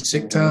take your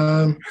sick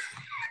time.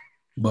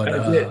 But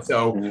that's it.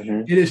 So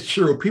Mm-hmm. it is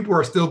true. People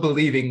are still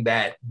believing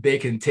that they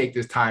can take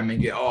this time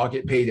and I'll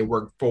get paid to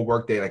work full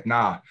work day. Like,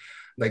 nah.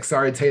 Like,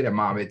 sorry to tell you that,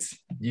 Mom. It's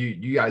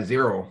you got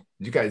zero.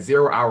 You got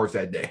 0 hours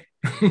that day.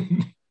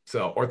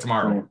 So, or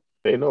tomorrow.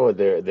 They know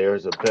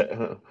there's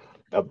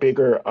a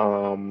bigger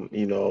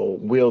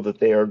wheel that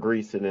they are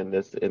greasing in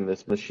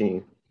this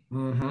machine.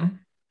 Mm-hmm.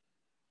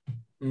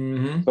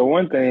 Mm-hmm. So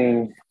one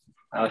thing,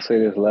 I'll say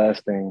this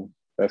last thing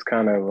that's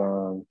kind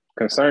of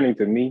concerning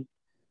to me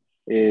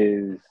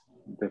is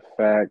the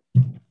fact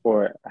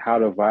or how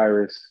the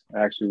virus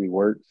actually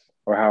works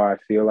or how I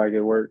feel like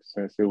it works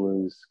since it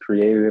was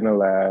created in a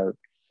lab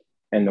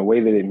and the way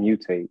that it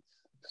mutates.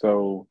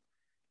 So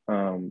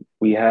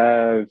we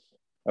have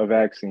a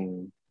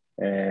vaccine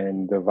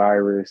and the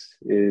virus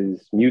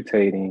is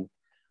mutating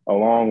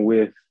along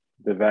with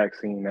the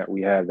vaccine that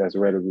we have that's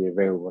readily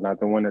available, not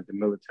the one that the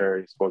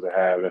military is supposed to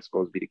have that's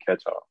supposed to be the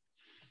catch all.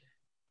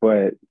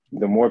 But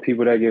the more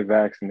people that get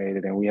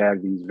vaccinated, and we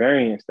have these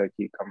variants that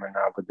keep coming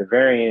out, but the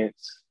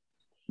variants,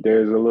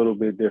 there's a little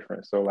bit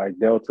different. So, like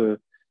Delta,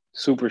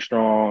 super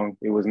strong,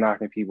 it was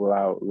knocking people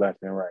out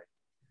left and right.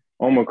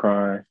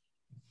 Omicron,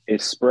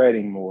 it's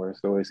spreading more,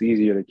 so it's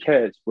easier to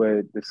catch,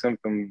 but the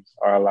symptoms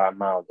are a lot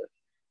milder.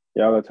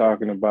 Y'all are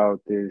talking about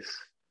this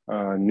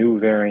new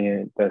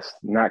variant that's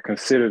not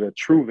considered a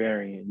true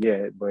variant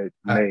yet, but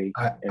may.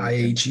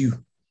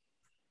 IHU.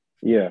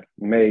 Yeah,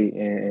 may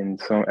in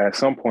some at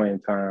some point in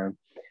time,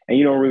 and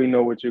you don't really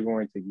know what you're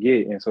going to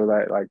get, and so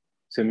that like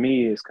to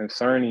me is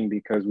concerning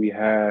because we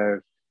have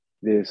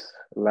this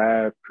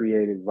lab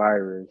created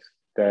virus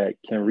that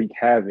can wreak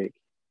havoc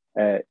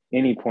at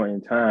any point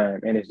in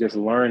time, and it's just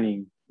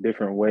learning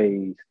different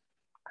ways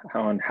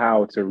on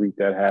how to wreak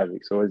that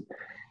havoc. So it's,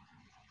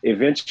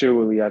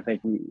 eventually, I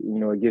think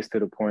it gets to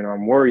the point.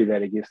 I'm worried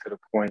that it gets to the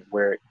point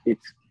where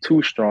it's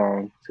too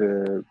strong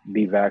to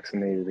be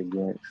vaccinated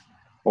against,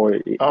 or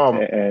Um,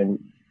 and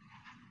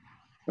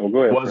well, go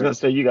ahead, well, I was Prince. gonna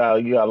say you got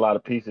a lot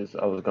of pieces.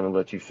 I was gonna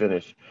let you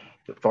finish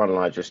to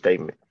finalize your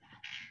statement.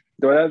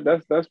 So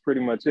that's pretty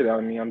much it. I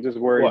mean, I'm just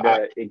Well, worried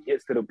that it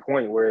gets to the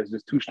point where it's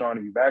just too strong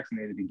to be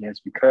vaccinated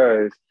against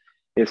because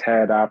it's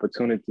had the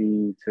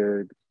opportunity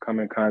to come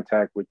in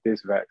contact with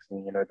this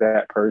vaccine,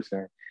 that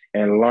person,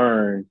 and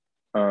learn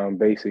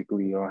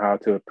basically on how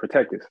to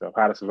protect itself,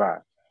 how to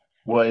survive.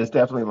 it's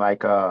definitely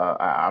like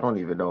I don't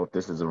even know if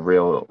this is a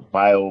real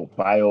bio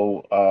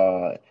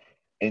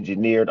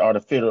engineered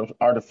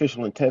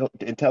artificial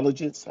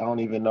intelligence. I don't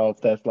even know if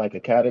that's like a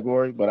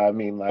category, but I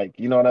mean, like,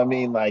 you know what I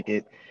mean? Like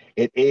it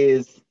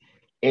is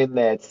in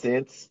that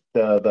sense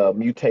the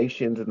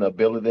mutations and the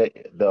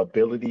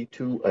ability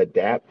to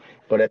adapt,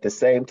 but at the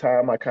same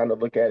time I kind of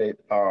look at it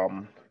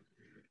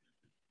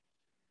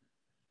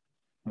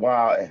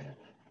while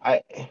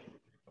I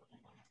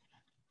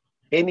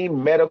any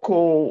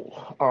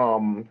medical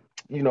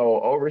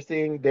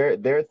overseeing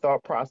their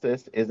thought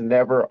process is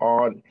never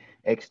on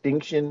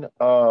extinction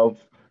of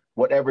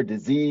whatever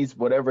disease,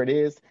 whatever it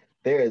is.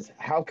 There's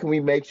how can we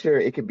make sure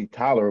it can be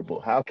tolerable?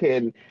 How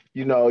can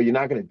you're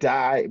not gonna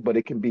die, but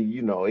it can be,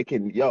 it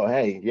can,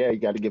 hey, yeah, you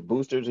got to get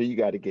boosters or you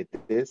got to get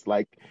this.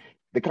 Like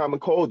the common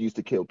cold used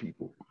to kill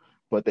people,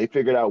 but they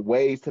figured out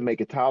ways to make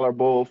it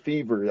tolerable.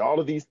 Fever, all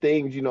of these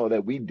things,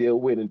 that we deal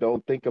with and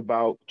don't think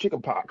about.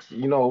 Chickenpox,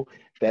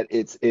 that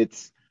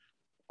it's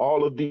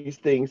all of these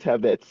things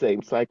have that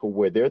same cycle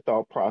where their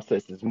thought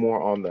process is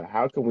more on the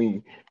how can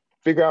we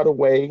figure out a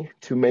way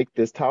to make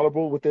this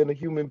tolerable within the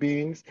human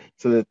beings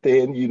so that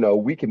then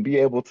we can be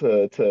able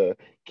to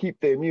keep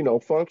them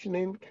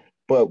functioning,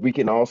 but we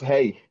can also,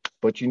 hey,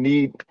 but you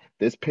need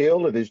this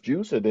pill or this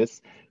juice or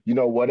this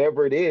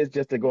whatever it is,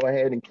 just to go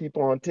ahead and keep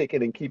on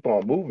ticking and keep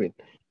on moving.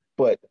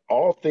 But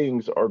all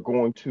things are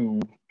going to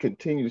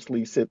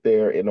continuously sit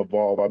there and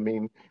evolve. I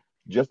mean,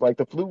 just like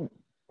the flu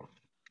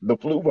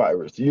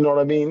virus, you know what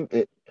I mean?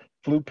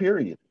 Flu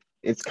period.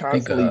 It's I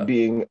think constantly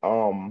being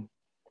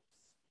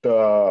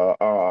the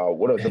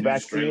what are the And new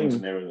strains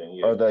vaccine and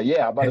everything. or Yeah. the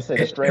yeah, I'm about to say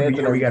the every strands and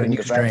year we got a everything, new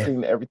the strand,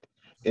 vaccine, everything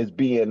is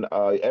being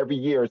every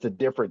year it's a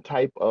different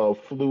type of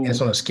and it's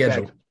flu on a vac.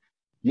 schedule.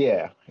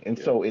 Yeah, and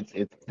Yeah. so it's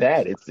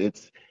that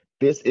it's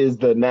this is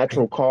the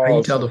natural How you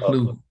cause tell the of,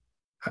 flu?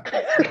 How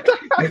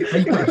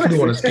you put the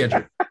flu on a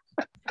schedule?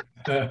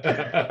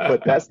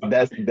 but that's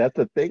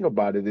the thing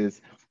about it is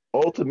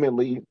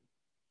ultimately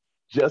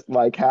just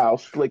like how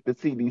slick the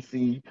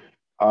CDC,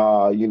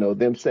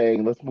 them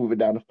saying let's move it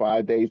down to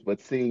 5 days, but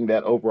seeing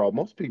that overall,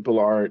 most people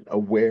aren't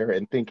aware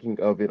and thinking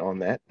of it on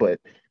that. But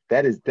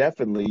that is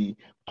definitely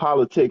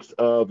politics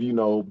of,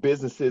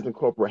 businesses and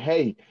corporate.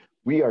 Hey,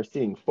 we are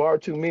seeing far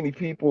too many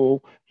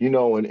people,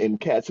 and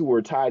cats who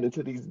are tied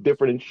into these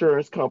different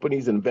insurance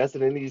companies,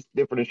 invested in these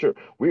different insurance.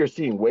 We are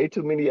seeing way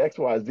too many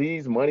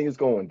XYZs. Money is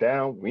going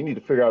down. We need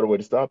to figure out a way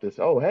to stop this.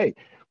 Oh, hey,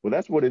 well,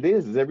 that's what it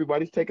is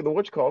everybody's taking the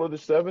what you call it, the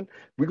 7.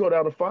 We go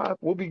down to 5,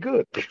 we'll be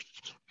good.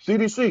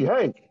 CDC,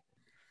 hey,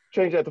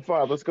 change that to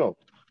 5. Let's go.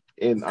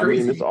 And It's I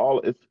mean, crazy.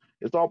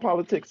 it's all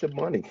politics and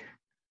money.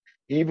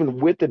 Even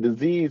with the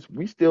disease,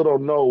 we still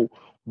don't know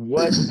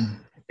what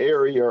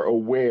area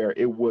or where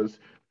it was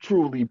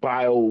truly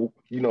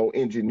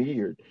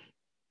engineered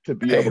to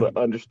be Hey, able to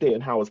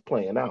understand how it's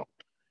playing out.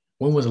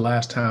 when was the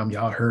last time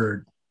y'all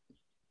heard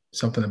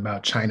something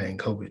about China and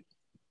COVID?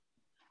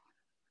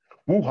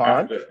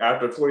 Wuhan.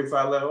 After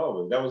 45 left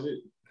over, that was it.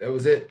 That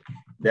was it.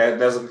 That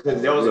was a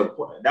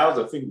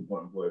finger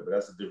point for it, but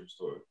that's a different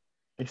story.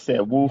 They said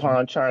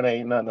Wuhan, China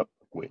ain't nothing up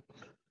with.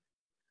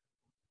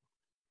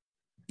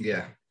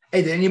 Yeah.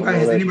 Hey,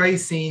 has anybody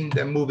seen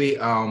the movie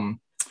Don't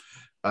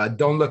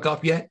Look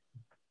Up yet?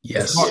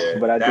 Yes. Yeah,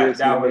 But I did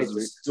see that the was the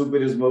Matrix.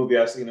 stupidest movie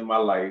I've seen in my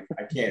life.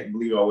 I can't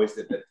believe I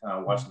wasted that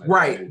time watching that.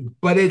 Right, movie.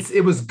 but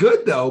it was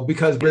good though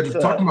because we're It's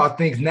talking about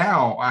things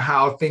now,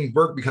 how things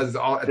work because it's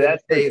all at the end of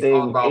that's the the day, it's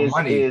all thing about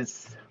money.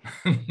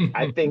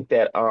 I think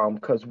that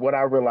because what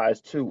I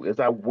realized too is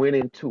I went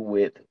into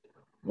it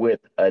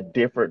with a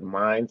different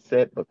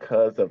mindset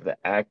because of the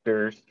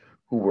actors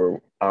who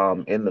were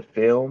in the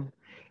film.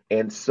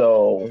 And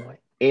so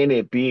in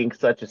it being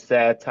such a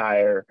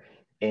satire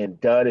and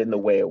done in the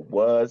way it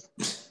was,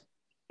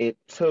 it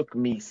took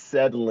me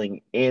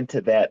settling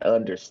into that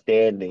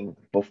understanding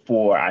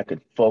before I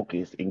could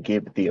focus and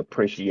give it the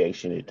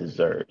appreciation it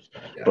deserves.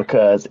 Yeah.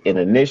 Because in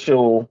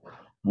initial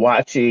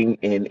watching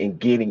and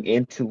getting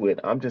into it,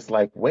 I'm just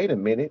like, wait a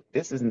minute,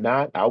 this is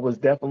not, I was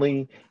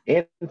definitely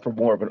in for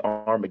more of an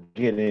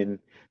Armageddon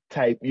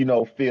type,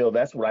 feel.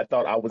 That's what I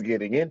thought I was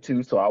getting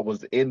into. So I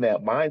was in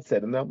that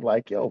mindset and I'm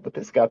like, yo, but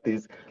this got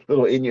these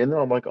little in you. And then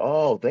I'm like,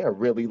 oh, they're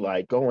really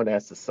like going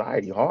at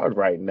society hard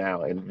right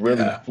now and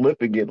really Yeah.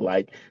 flipping it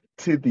like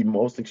to the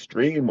most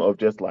extreme of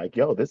just like,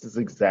 yo, this is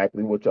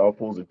exactly what y'all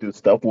fools would do.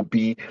 Stuff will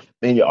be,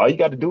 and all you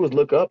got to do is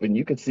look up, and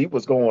you can see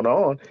what's going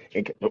on.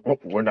 And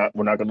we're not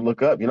going to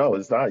look up.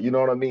 It's not. You know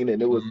what I mean?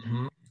 And it was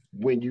Mhm.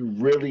 when you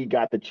really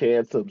got the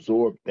chance to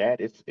absorb that.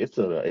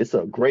 It's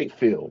a great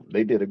film.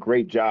 They did a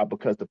great job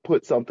because to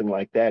put something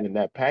like that in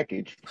that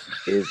package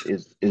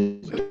is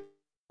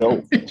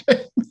dope.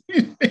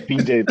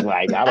 PJ's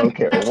like, I don't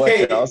care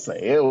what y'all say.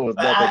 It was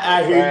nothing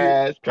I but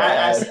hear you.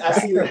 trash. I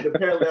see the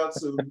parallel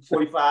to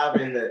 45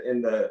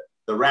 and the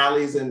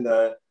rallies and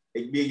the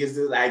biggest.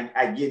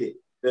 I get it.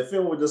 The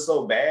film was just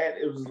so bad.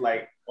 It was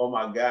like, oh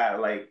my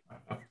god, like.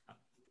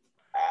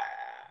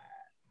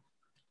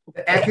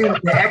 The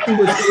acting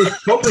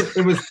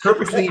was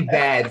purposely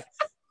bad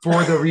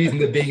for the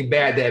reason of being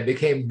bad that it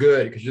became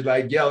good because you're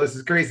like, yo, this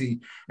is crazy.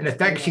 And the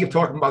fact that she kept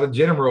talking about the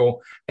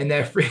general and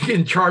that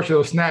freaking charge of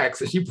those snacks,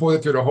 and she pulled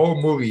it through the whole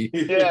movie.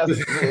 Yes,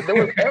 there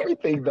was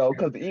everything though,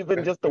 because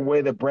even just the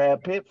way that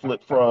Brad Pitt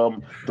flipped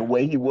from the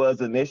way he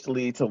was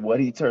initially to what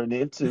he turned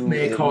This into,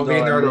 man and you called know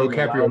what I Leonardo mean,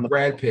 allowing DiCaprio the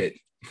Brad Pitt.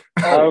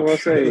 I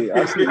was gonna say,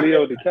 I see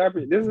Leo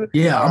DiCaprio. This is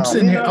Yeah, I'm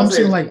sitting here. I'm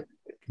sitting like,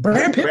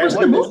 Brad Pitt was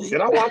in the movie.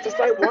 did I watch the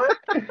same one?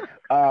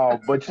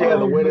 But yeah,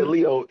 the way that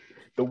Leo,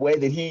 the way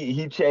that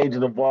he changed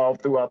and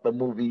evolved throughout the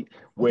movie,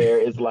 where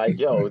it's like,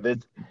 yo, this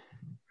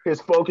his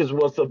focus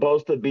was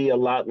supposed to be a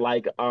lot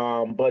like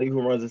Buddy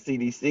who runs the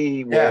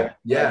CDC, where like,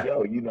 Yeah.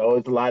 yo,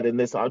 it's a lot in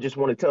this. I just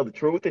want to tell the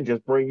truth and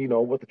just bring,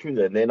 what the truth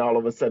is. And then all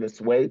of a sudden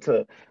sway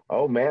to,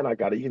 oh man, I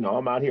gotta,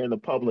 I'm out here in the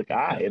public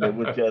eye. And it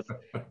was just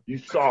you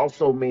saw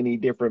so many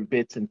different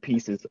bits and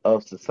pieces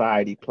of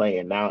society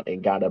playing out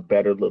and got a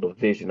better little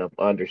vision of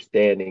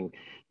understanding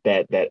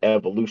that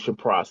evolution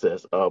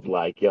process of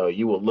like, yo,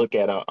 you will look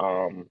at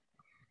a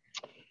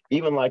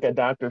even like a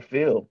Dr.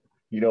 Phil,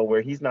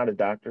 where he's not a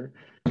doctor.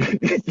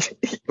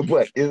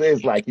 But it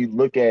is like you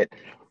look at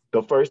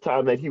the first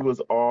time that he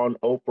was on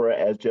Oprah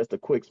as just a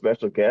quick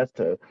special guest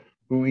to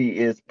who he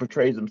is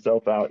portrays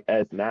himself out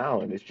as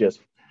now, and it's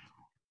just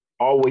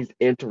always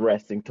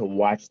interesting to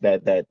watch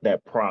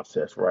that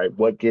process, right?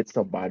 What gets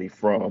somebody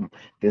from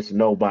this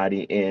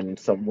nobody in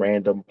some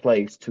random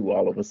place to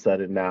all of a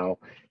sudden now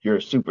you're a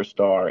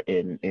superstar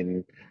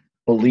and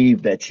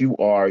believe that you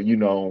are,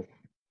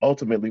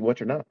 ultimately what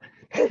you're not.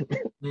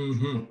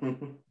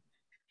 Mm-hmm.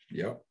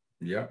 Yep.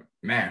 Yep.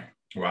 Man.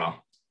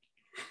 Wow.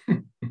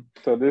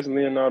 So this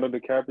Leonardo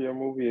DiCaprio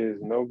movie is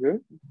no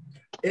good.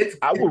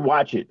 I would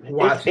watch it.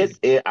 Watch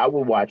I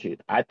would watch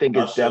it. I think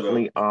I'll it's shut up.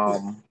 definitely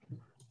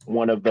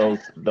one of those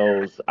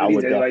I He's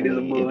would just like, this is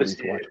definitely at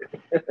least watch.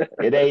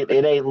 bullshit.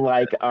 It ain't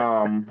like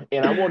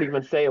and I won't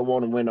even say it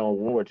won't win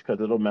awards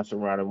because it'll mess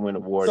around and win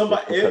awards just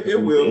Somebody, because of it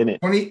who's will. in it.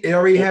 20. It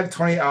already have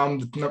 20.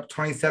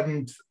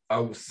 27th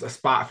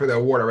spot for the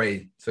award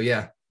already. So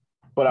yeah.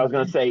 But I was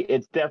gonna say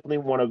it's definitely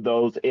one of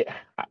those.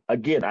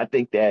 Again, I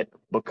think that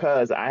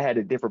because I had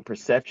a different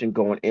perception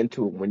going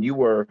into it when you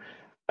were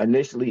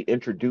initially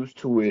introduced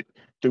to it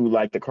through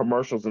like the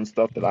commercials and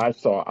stuff that I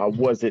saw, I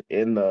wasn't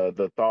in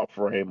the thought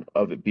frame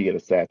of it being a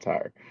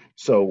satire.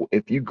 So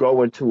if you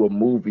go into a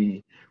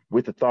movie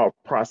with the thought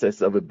process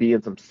of it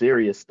being some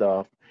serious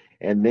stuff,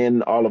 and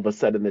then all of a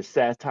sudden the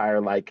satire,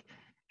 like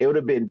it would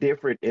have been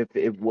different if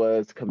it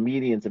was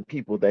comedians and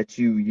people that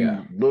you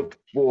Yeah. looked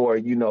for,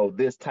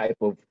 this type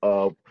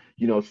of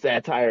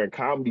satire and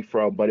comedy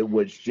from, but it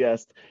was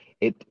just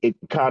it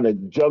kind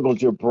of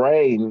juggles your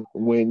brain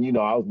when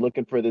I was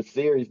looking for the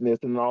seriousness,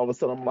 and all of a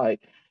sudden I'm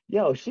like,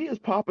 yo, she is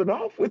popping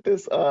off with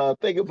this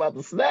thing about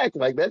the snack.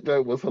 Like that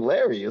joke was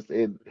hilarious.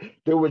 And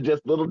there were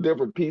just little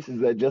different pieces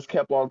that just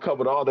kept on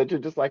coming on that you're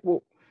just like,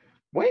 well,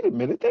 wait a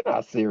minute, they're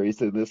not serious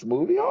in this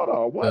movie. Hold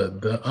on,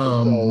 what?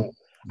 So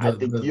I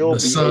think you'll be able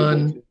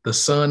to. the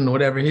son,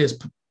 whatever his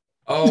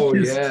Oh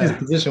his yeah.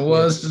 position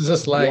was,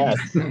 just like,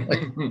 Yes.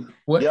 like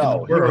what in the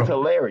Yo, he was world?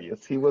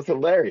 hilarious. He was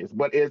hilarious.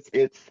 But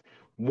it's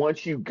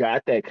once you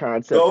got that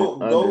concept and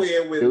Go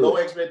in with low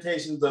understood.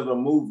 expectations of a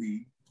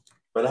movie,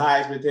 but high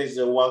expectations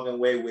of walking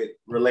away with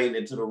relating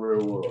it to the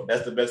real world.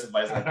 That's the best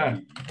advice I can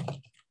give you.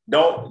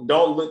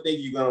 Don't think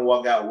you're gonna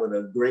walk out with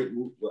a great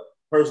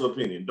personal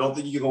opinion. Don't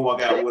think you're gonna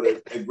walk out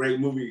with a great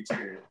movie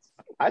experience.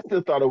 I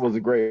still thought it was a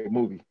great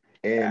movie.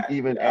 And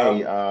even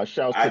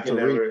shouts I to can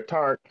never. Tariq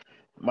Tark.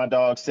 My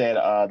dog said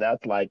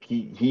that's like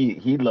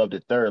he loved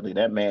it thoroughly.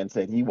 That man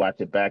said he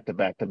watched it back to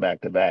back to back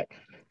to back.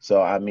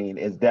 So I mean,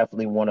 it's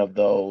definitely one of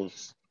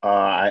those.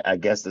 I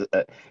guess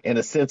in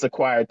a sense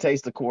acquired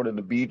taste according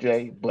to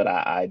BJ, but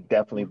I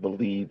definitely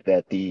believe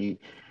that the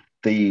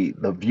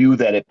view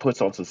that it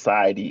puts on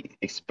society,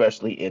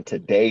 especially in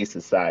today's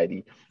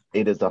society,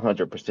 it is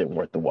 100%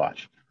 worth the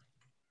watch.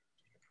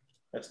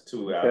 That's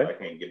 2 hours I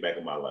can't get back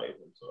in my life.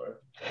 I'm sorry.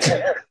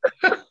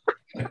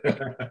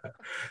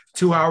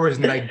 2 hours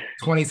and like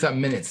 20 something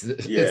minutes.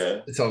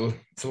 It's a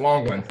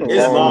long one.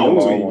 It's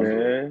long,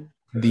 man.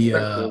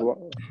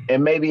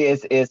 And maybe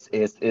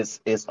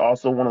it's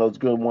also one of those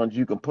good ones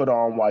you can put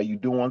on while you're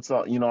doing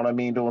something. You know what I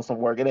mean? Doing some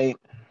work. It ain't.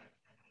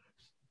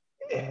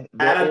 Had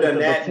I done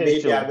that,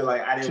 maybe I'd be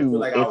like, I didn't feel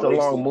like it's a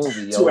long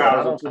movie. 2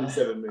 hours and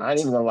 27 minutes. I ain't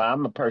even gonna lie.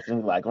 I'm a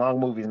person who like long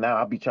movies now.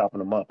 I'll be chopping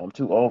them up. I'm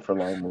too old for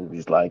long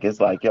movies. Like it's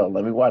like, yo,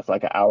 let me watch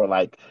like an hour.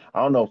 Like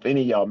I don't know if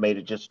any of y'all made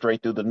it just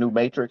straight through the new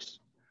Matrix.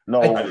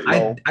 No,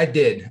 I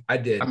did. I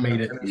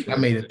made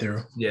it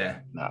through. Yeah.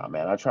 Nah,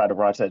 man. I tried to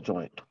watch that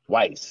joint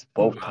twice,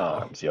 both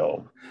times,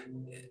 yo.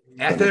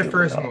 After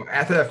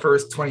that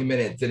first 20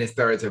 minutes, then it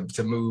started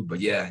to move. But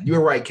yeah, you were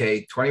right,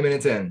 Kay. 20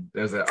 minutes in, it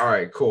was like, all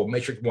right, cool.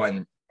 Matrix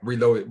 1,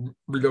 reload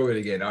it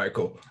again. All right,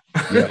 cool.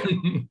 Yeah.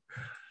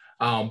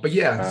 But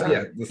yeah, so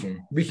yeah,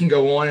 listen, we can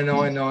go on and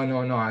on and on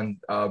and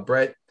on.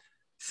 Brett,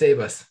 save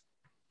us.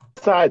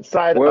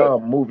 Side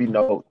movie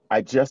note.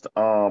 I just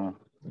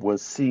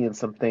was seeing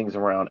some things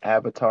around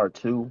Avatar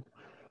 2.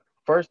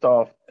 First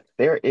off,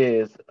 there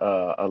is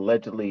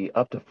allegedly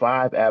up to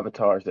 5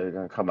 avatars that are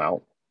going to come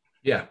out.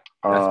 Yeah,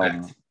 that's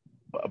fact.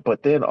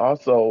 But then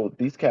also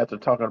these cats are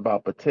talking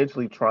about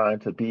potentially trying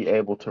to be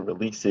able to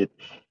release it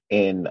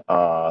in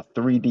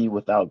 3D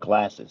without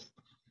glasses.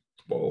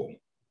 Whoa.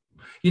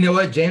 You know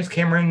what? James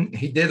Cameron,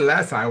 he did it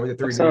last time with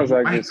the 3D. That sounds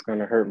like it's going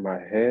to hurt my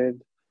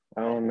head.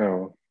 I don't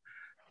know.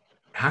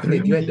 How can they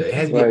do it? It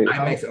has to be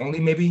IMAX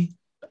only, maybe?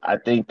 I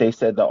think they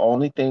said the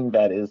only thing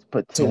that is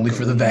potentially only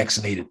for the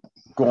vaccinated.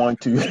 Going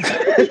to you've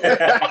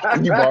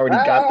already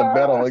got the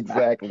medal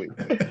exactly.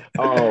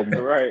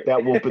 Right.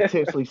 That will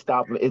potentially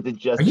stop. Is it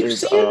just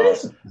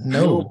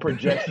no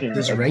projection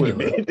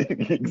equipment?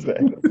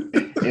 Exactly.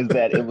 Is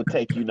that it would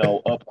take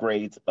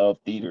upgrades of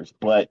theaters,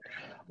 but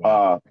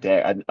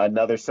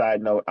another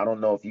side note. I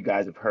don't know if you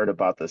guys have heard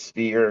about the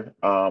Sphere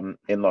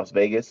in Las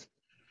Vegas.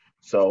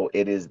 So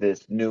it is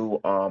this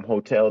new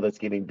hotel that's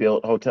getting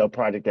built, hotel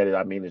project that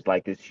is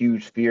like this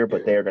huge sphere,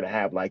 but they're gonna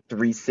have like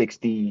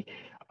 360,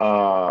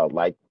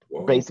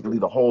 basically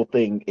the whole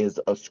thing is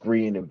a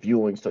screen and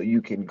viewing, so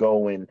you can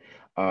go and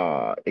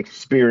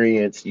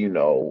experience,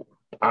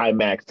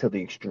 IMAX to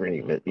the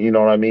extreme. You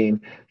know what I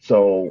mean?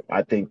 So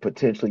I think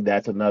potentially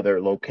that's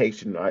another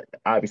location.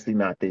 Obviously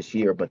not this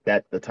year, but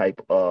that's the type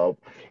of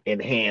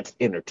enhanced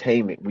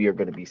entertainment we are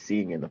going to be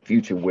seeing in the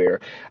future. Where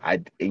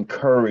I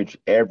encourage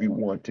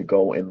everyone to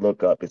go and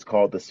look up. It's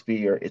called the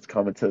Sphere. It's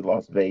coming to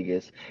Las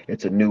Vegas.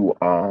 It's a new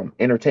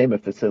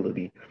entertainment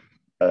facility.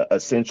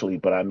 Essentially,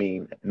 but I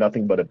mean,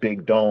 nothing but a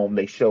big dome.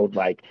 They showed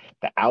like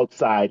the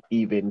outside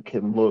even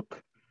can look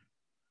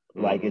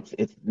like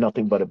it's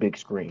nothing but a big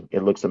screen.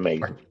 It looks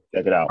amazing.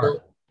 Check it out.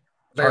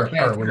 Like a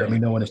Art will let me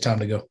planetarium. know when it's time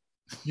to go.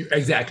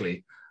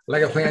 Exactly.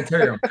 Like a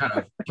planetarium, kind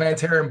of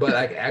planetarium, but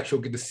like actual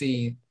get to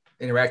see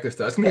interactive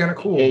stuff. It's gonna be kind of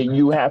cool. And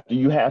you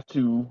have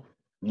to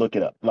look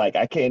it up. Like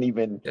I can't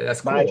even Yeah,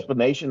 that's my cool.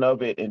 explanation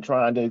of it and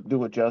trying to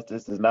do it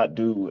justice does not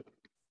do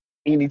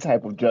any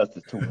type of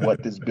justice to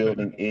what this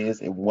building is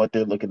and what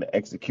they're looking to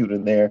execute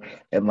in there,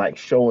 and like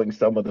showing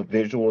some of the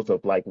visuals of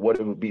like what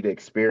it would be to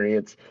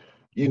experience,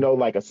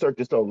 like a Cirque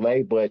du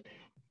Soleil, but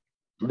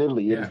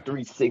literally it is Yeah.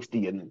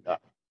 360, and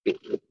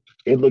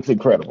it looks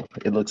incredible.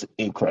 It looks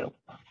incredible.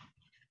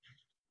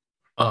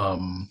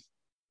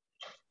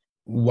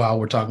 While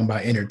we're talking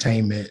about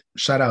entertainment,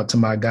 shout out to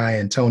my guy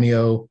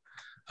Antonio,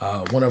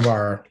 one of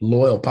our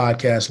loyal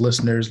podcast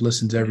listeners,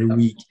 listens every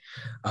week.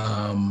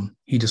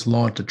 He just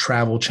launched a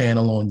travel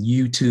channel on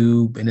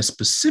YouTube, and it's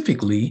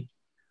specifically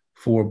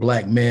for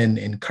Black men,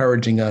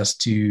 encouraging us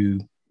to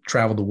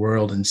travel the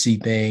world and see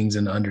things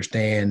and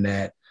understand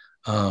that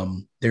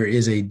there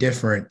is a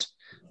different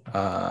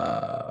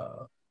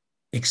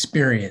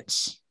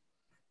experience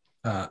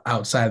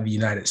outside of the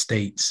United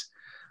States.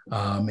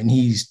 And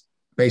he's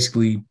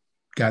basically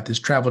got this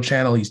travel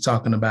channel. He's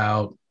talking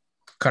about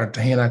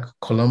Cartagena,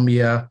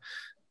 Colombia.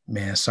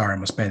 Man, sorry,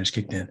 my Spanish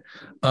kicked in.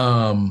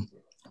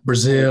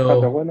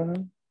 Brazil,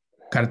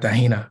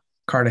 Cartagena,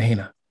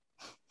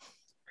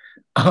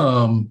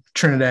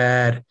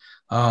 Trinidad,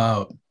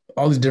 all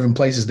these different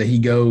places that he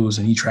goes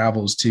and he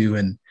travels to,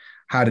 and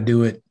how to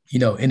do it,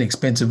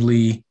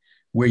 inexpensively,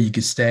 where you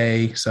could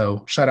stay.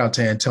 So shout out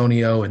to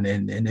Antonio. And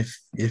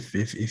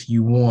if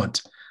you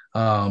want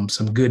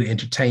some good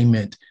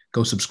entertainment,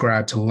 go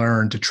subscribe to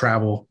Learn to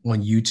Travel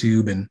on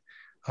YouTube. And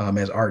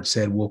as Art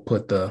said, we'll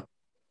put the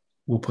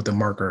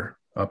marker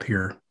up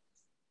here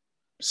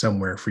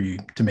somewhere for you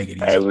to make it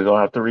easy. Hey, we're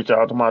gonna have to reach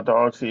out to my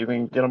dog, see if we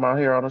can get him out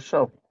here on the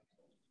show.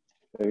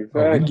 Exactly.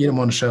 Oh, we can get him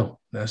on the show.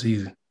 That's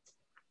easy.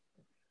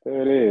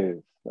 There it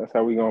is. That's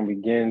how we're gonna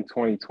begin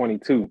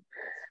 2022.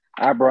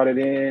 I brought it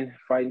in,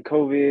 fighting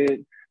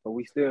COVID, but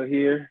we still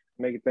here,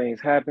 making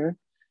things happen.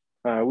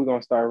 We're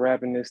gonna start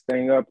wrapping this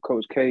thing up.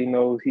 Coach K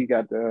knows he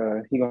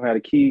gonna have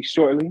the keys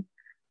shortly.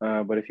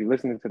 But if you're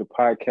listening to the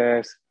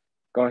podcast,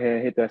 go ahead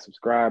and hit that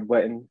subscribe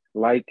button,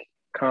 like,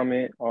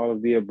 comment, all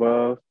of the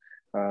above.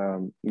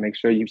 Make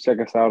sure you check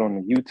us out on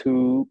the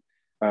YouTube,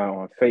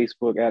 on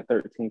Facebook at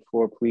 13th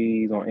Floor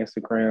Please, on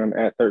Instagram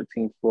at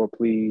 13th Floor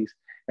Please,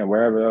 and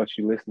wherever else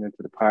you're listening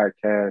to the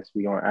podcast.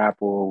 We on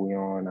Apple, we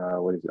on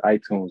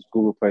iTunes,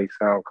 Google Play,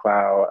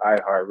 SoundCloud,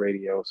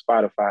 iHeartRadio,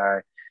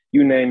 Spotify,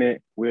 you name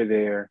it, we're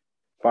there.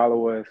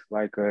 Follow us,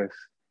 like us,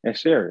 and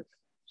share us.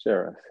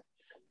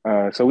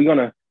 So we're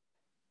gonna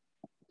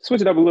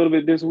switch it up a little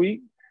bit this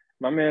week.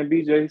 My man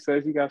BJ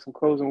says he got some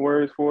closing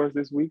words for us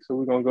this week, so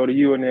we're gonna go to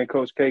you, and then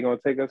Coach K gonna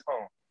take us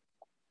home.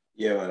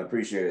 Yeah, man, I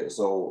appreciate it.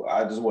 So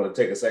I just want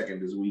to take a second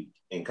this week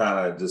and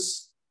kind of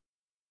just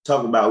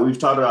talk about. We've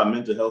talked about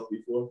mental health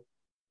before.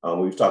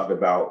 We've talked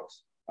about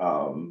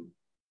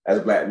as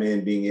Black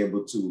men being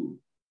able to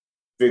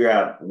figure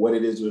out what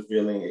it is we're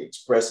feeling,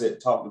 express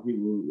it, talk to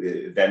people.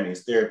 If that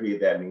means therapy,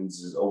 if that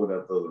means just open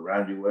up those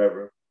around you,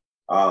 whatever.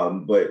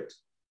 But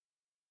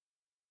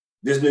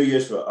this New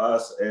Year's for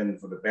us and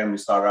for the family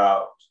start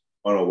out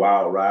on a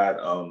wild ride.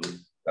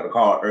 Got a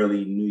call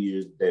early New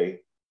Year's Day.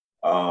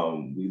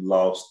 We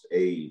lost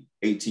a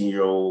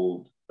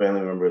 18-year-old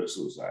family member to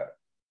suicide.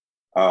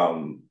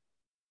 And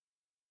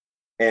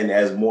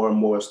as more and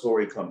more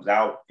story comes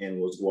out and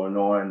what's going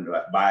on,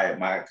 by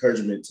my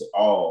encouragement to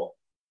all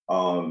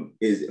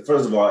is,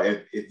 first of all,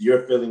 if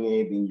you're feeling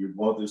anything, you're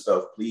going through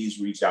stuff, please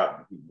reach out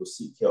to people,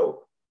 seek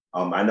help.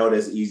 I know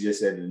that's easier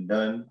said than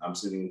done. I'm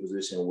sitting in a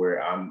position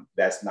where I'm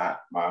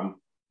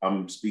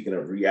speaking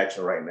of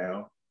reaction right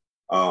now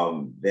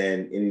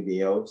than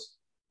anything else,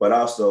 but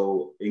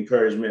also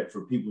encouragement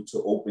for people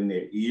to open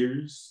their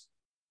ears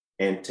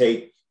and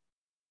take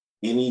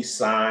any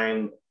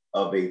sign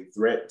of a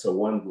threat to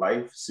one's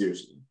life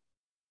seriously.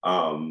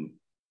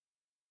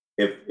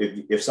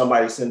 If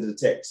somebody sends a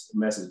text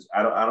message,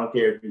 I don't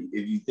care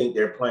if you think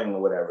they're playing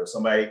or whatever.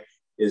 Somebody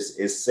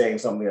is saying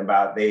something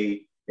about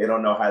they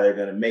don't know how they're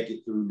going to make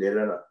it through. They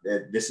don't know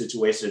that this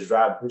situation is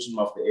pushing them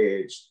off the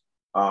edge.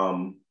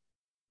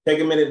 Take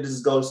a minute to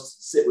just go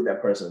sit with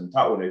that person and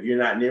talk with them. If you're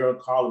not near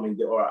them, call them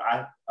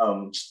FaceTime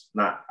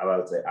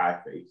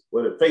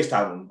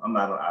them. I'm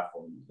not on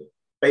iPhone user.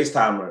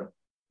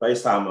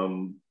 FaceTime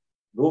them,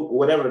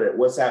 whatever that,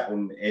 WhatsApp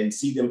them, and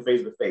see them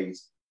face to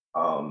face.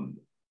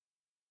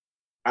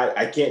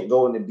 I can't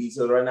go into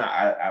details right now.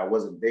 I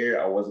wasn't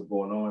there. I wasn't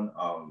going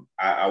on.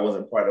 I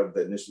wasn't part of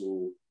the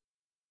initial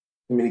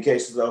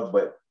communication stuff,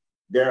 but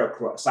there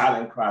are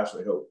silent cries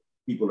for help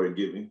people are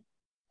giving.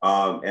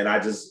 And I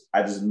just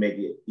make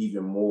it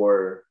even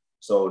more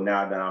so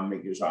now that I'm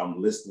making sure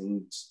I'm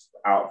listening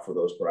out for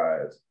those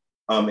cries.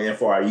 And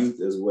for our youth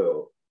as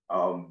well.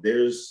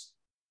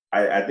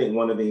 I think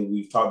one of the things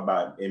we've talked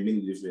about in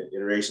many different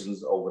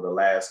iterations over the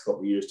last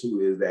couple of years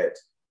too is that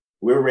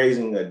we're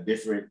raising a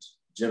different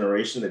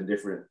generation, a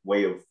different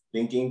way of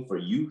thinking for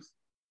youth.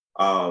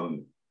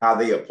 How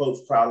they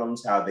approach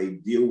problems, how they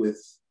deal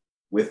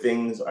with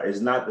things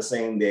is not the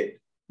same that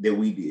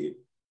we did.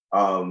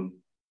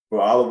 For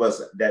all of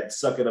us, that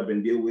suck it up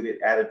and deal with it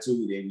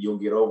attitude and you'll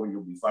get over,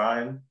 you'll be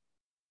fine.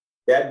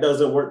 That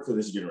doesn't work for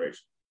this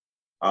generation.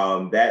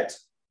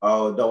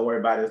 Don't worry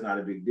about it, it's not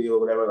a big deal,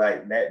 whatever.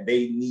 Like that,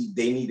 they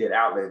need an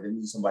outlet. They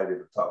need somebody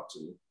to talk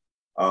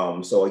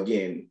to. So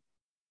again,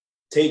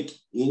 take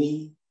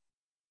any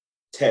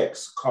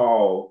text,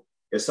 call.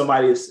 If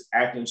somebody is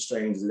acting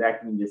strange, is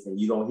acting different,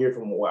 you don't hear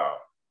from them a while,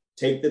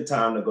 take the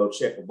time to go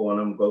check up on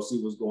them, go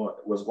see what's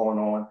going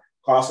on.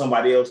 Call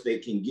somebody else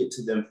that can get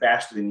to them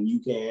faster than you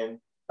can.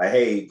 Like,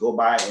 hey, go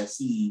by and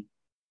see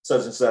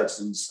such and such,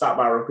 and stop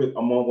by real quick.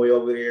 I'm on my way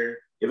over there.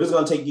 If it's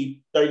going to take you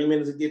 30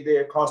 minutes to get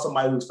there, call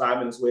somebody who's 5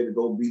 minutes away to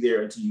go be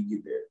there until you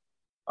get there.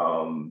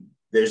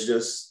 There's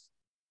just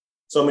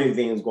so many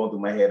things going through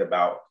my head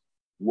about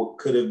what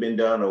could have been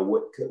done or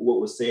what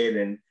was said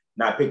and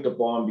not picked up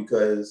on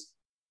because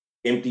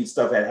empty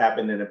stuff had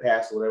happened in the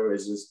past or whatever.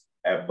 It's just,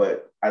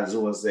 but I just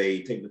want to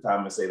say, take the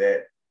time and say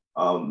that,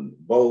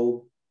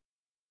 Bo,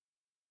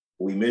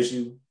 we miss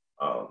you.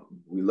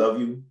 We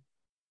love you.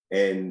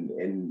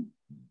 And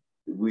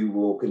we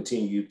will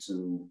continue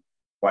to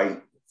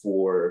fight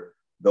for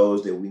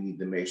those that we need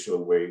to make sure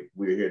we're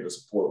here to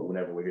support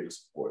whenever we're here to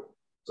support.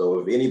 So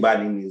if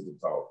anybody needs to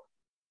talk,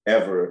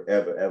 ever,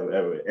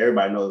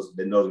 everybody knows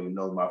me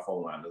knows my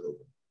phone line is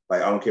open.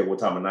 Like, I don't care what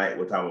time of night,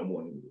 what time of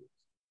morning it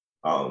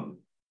is.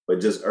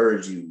 But just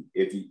urge you,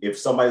 if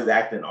somebody's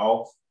acting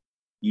off,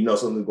 you know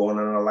something's going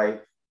on in their life,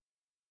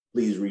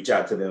 please reach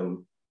out to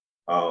them,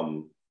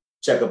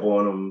 check up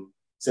on them,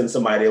 send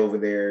somebody over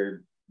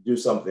there, do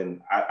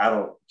something. I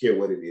don't care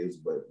what it is,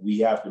 but we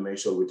have to make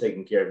sure we're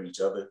taking care of each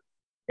other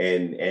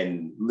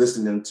and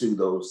listening to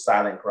those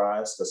silent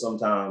cries, because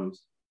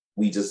sometimes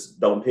we just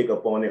don't pick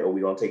up on it or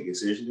we don't take it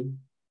seriously.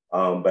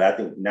 But I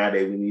think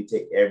nowadays we need to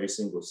take every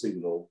single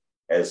signal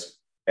as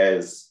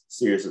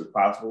serious as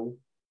possible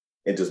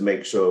and just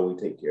make sure we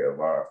take care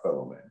of our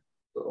fellow man.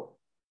 So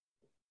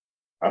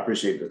I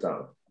appreciate the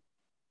time.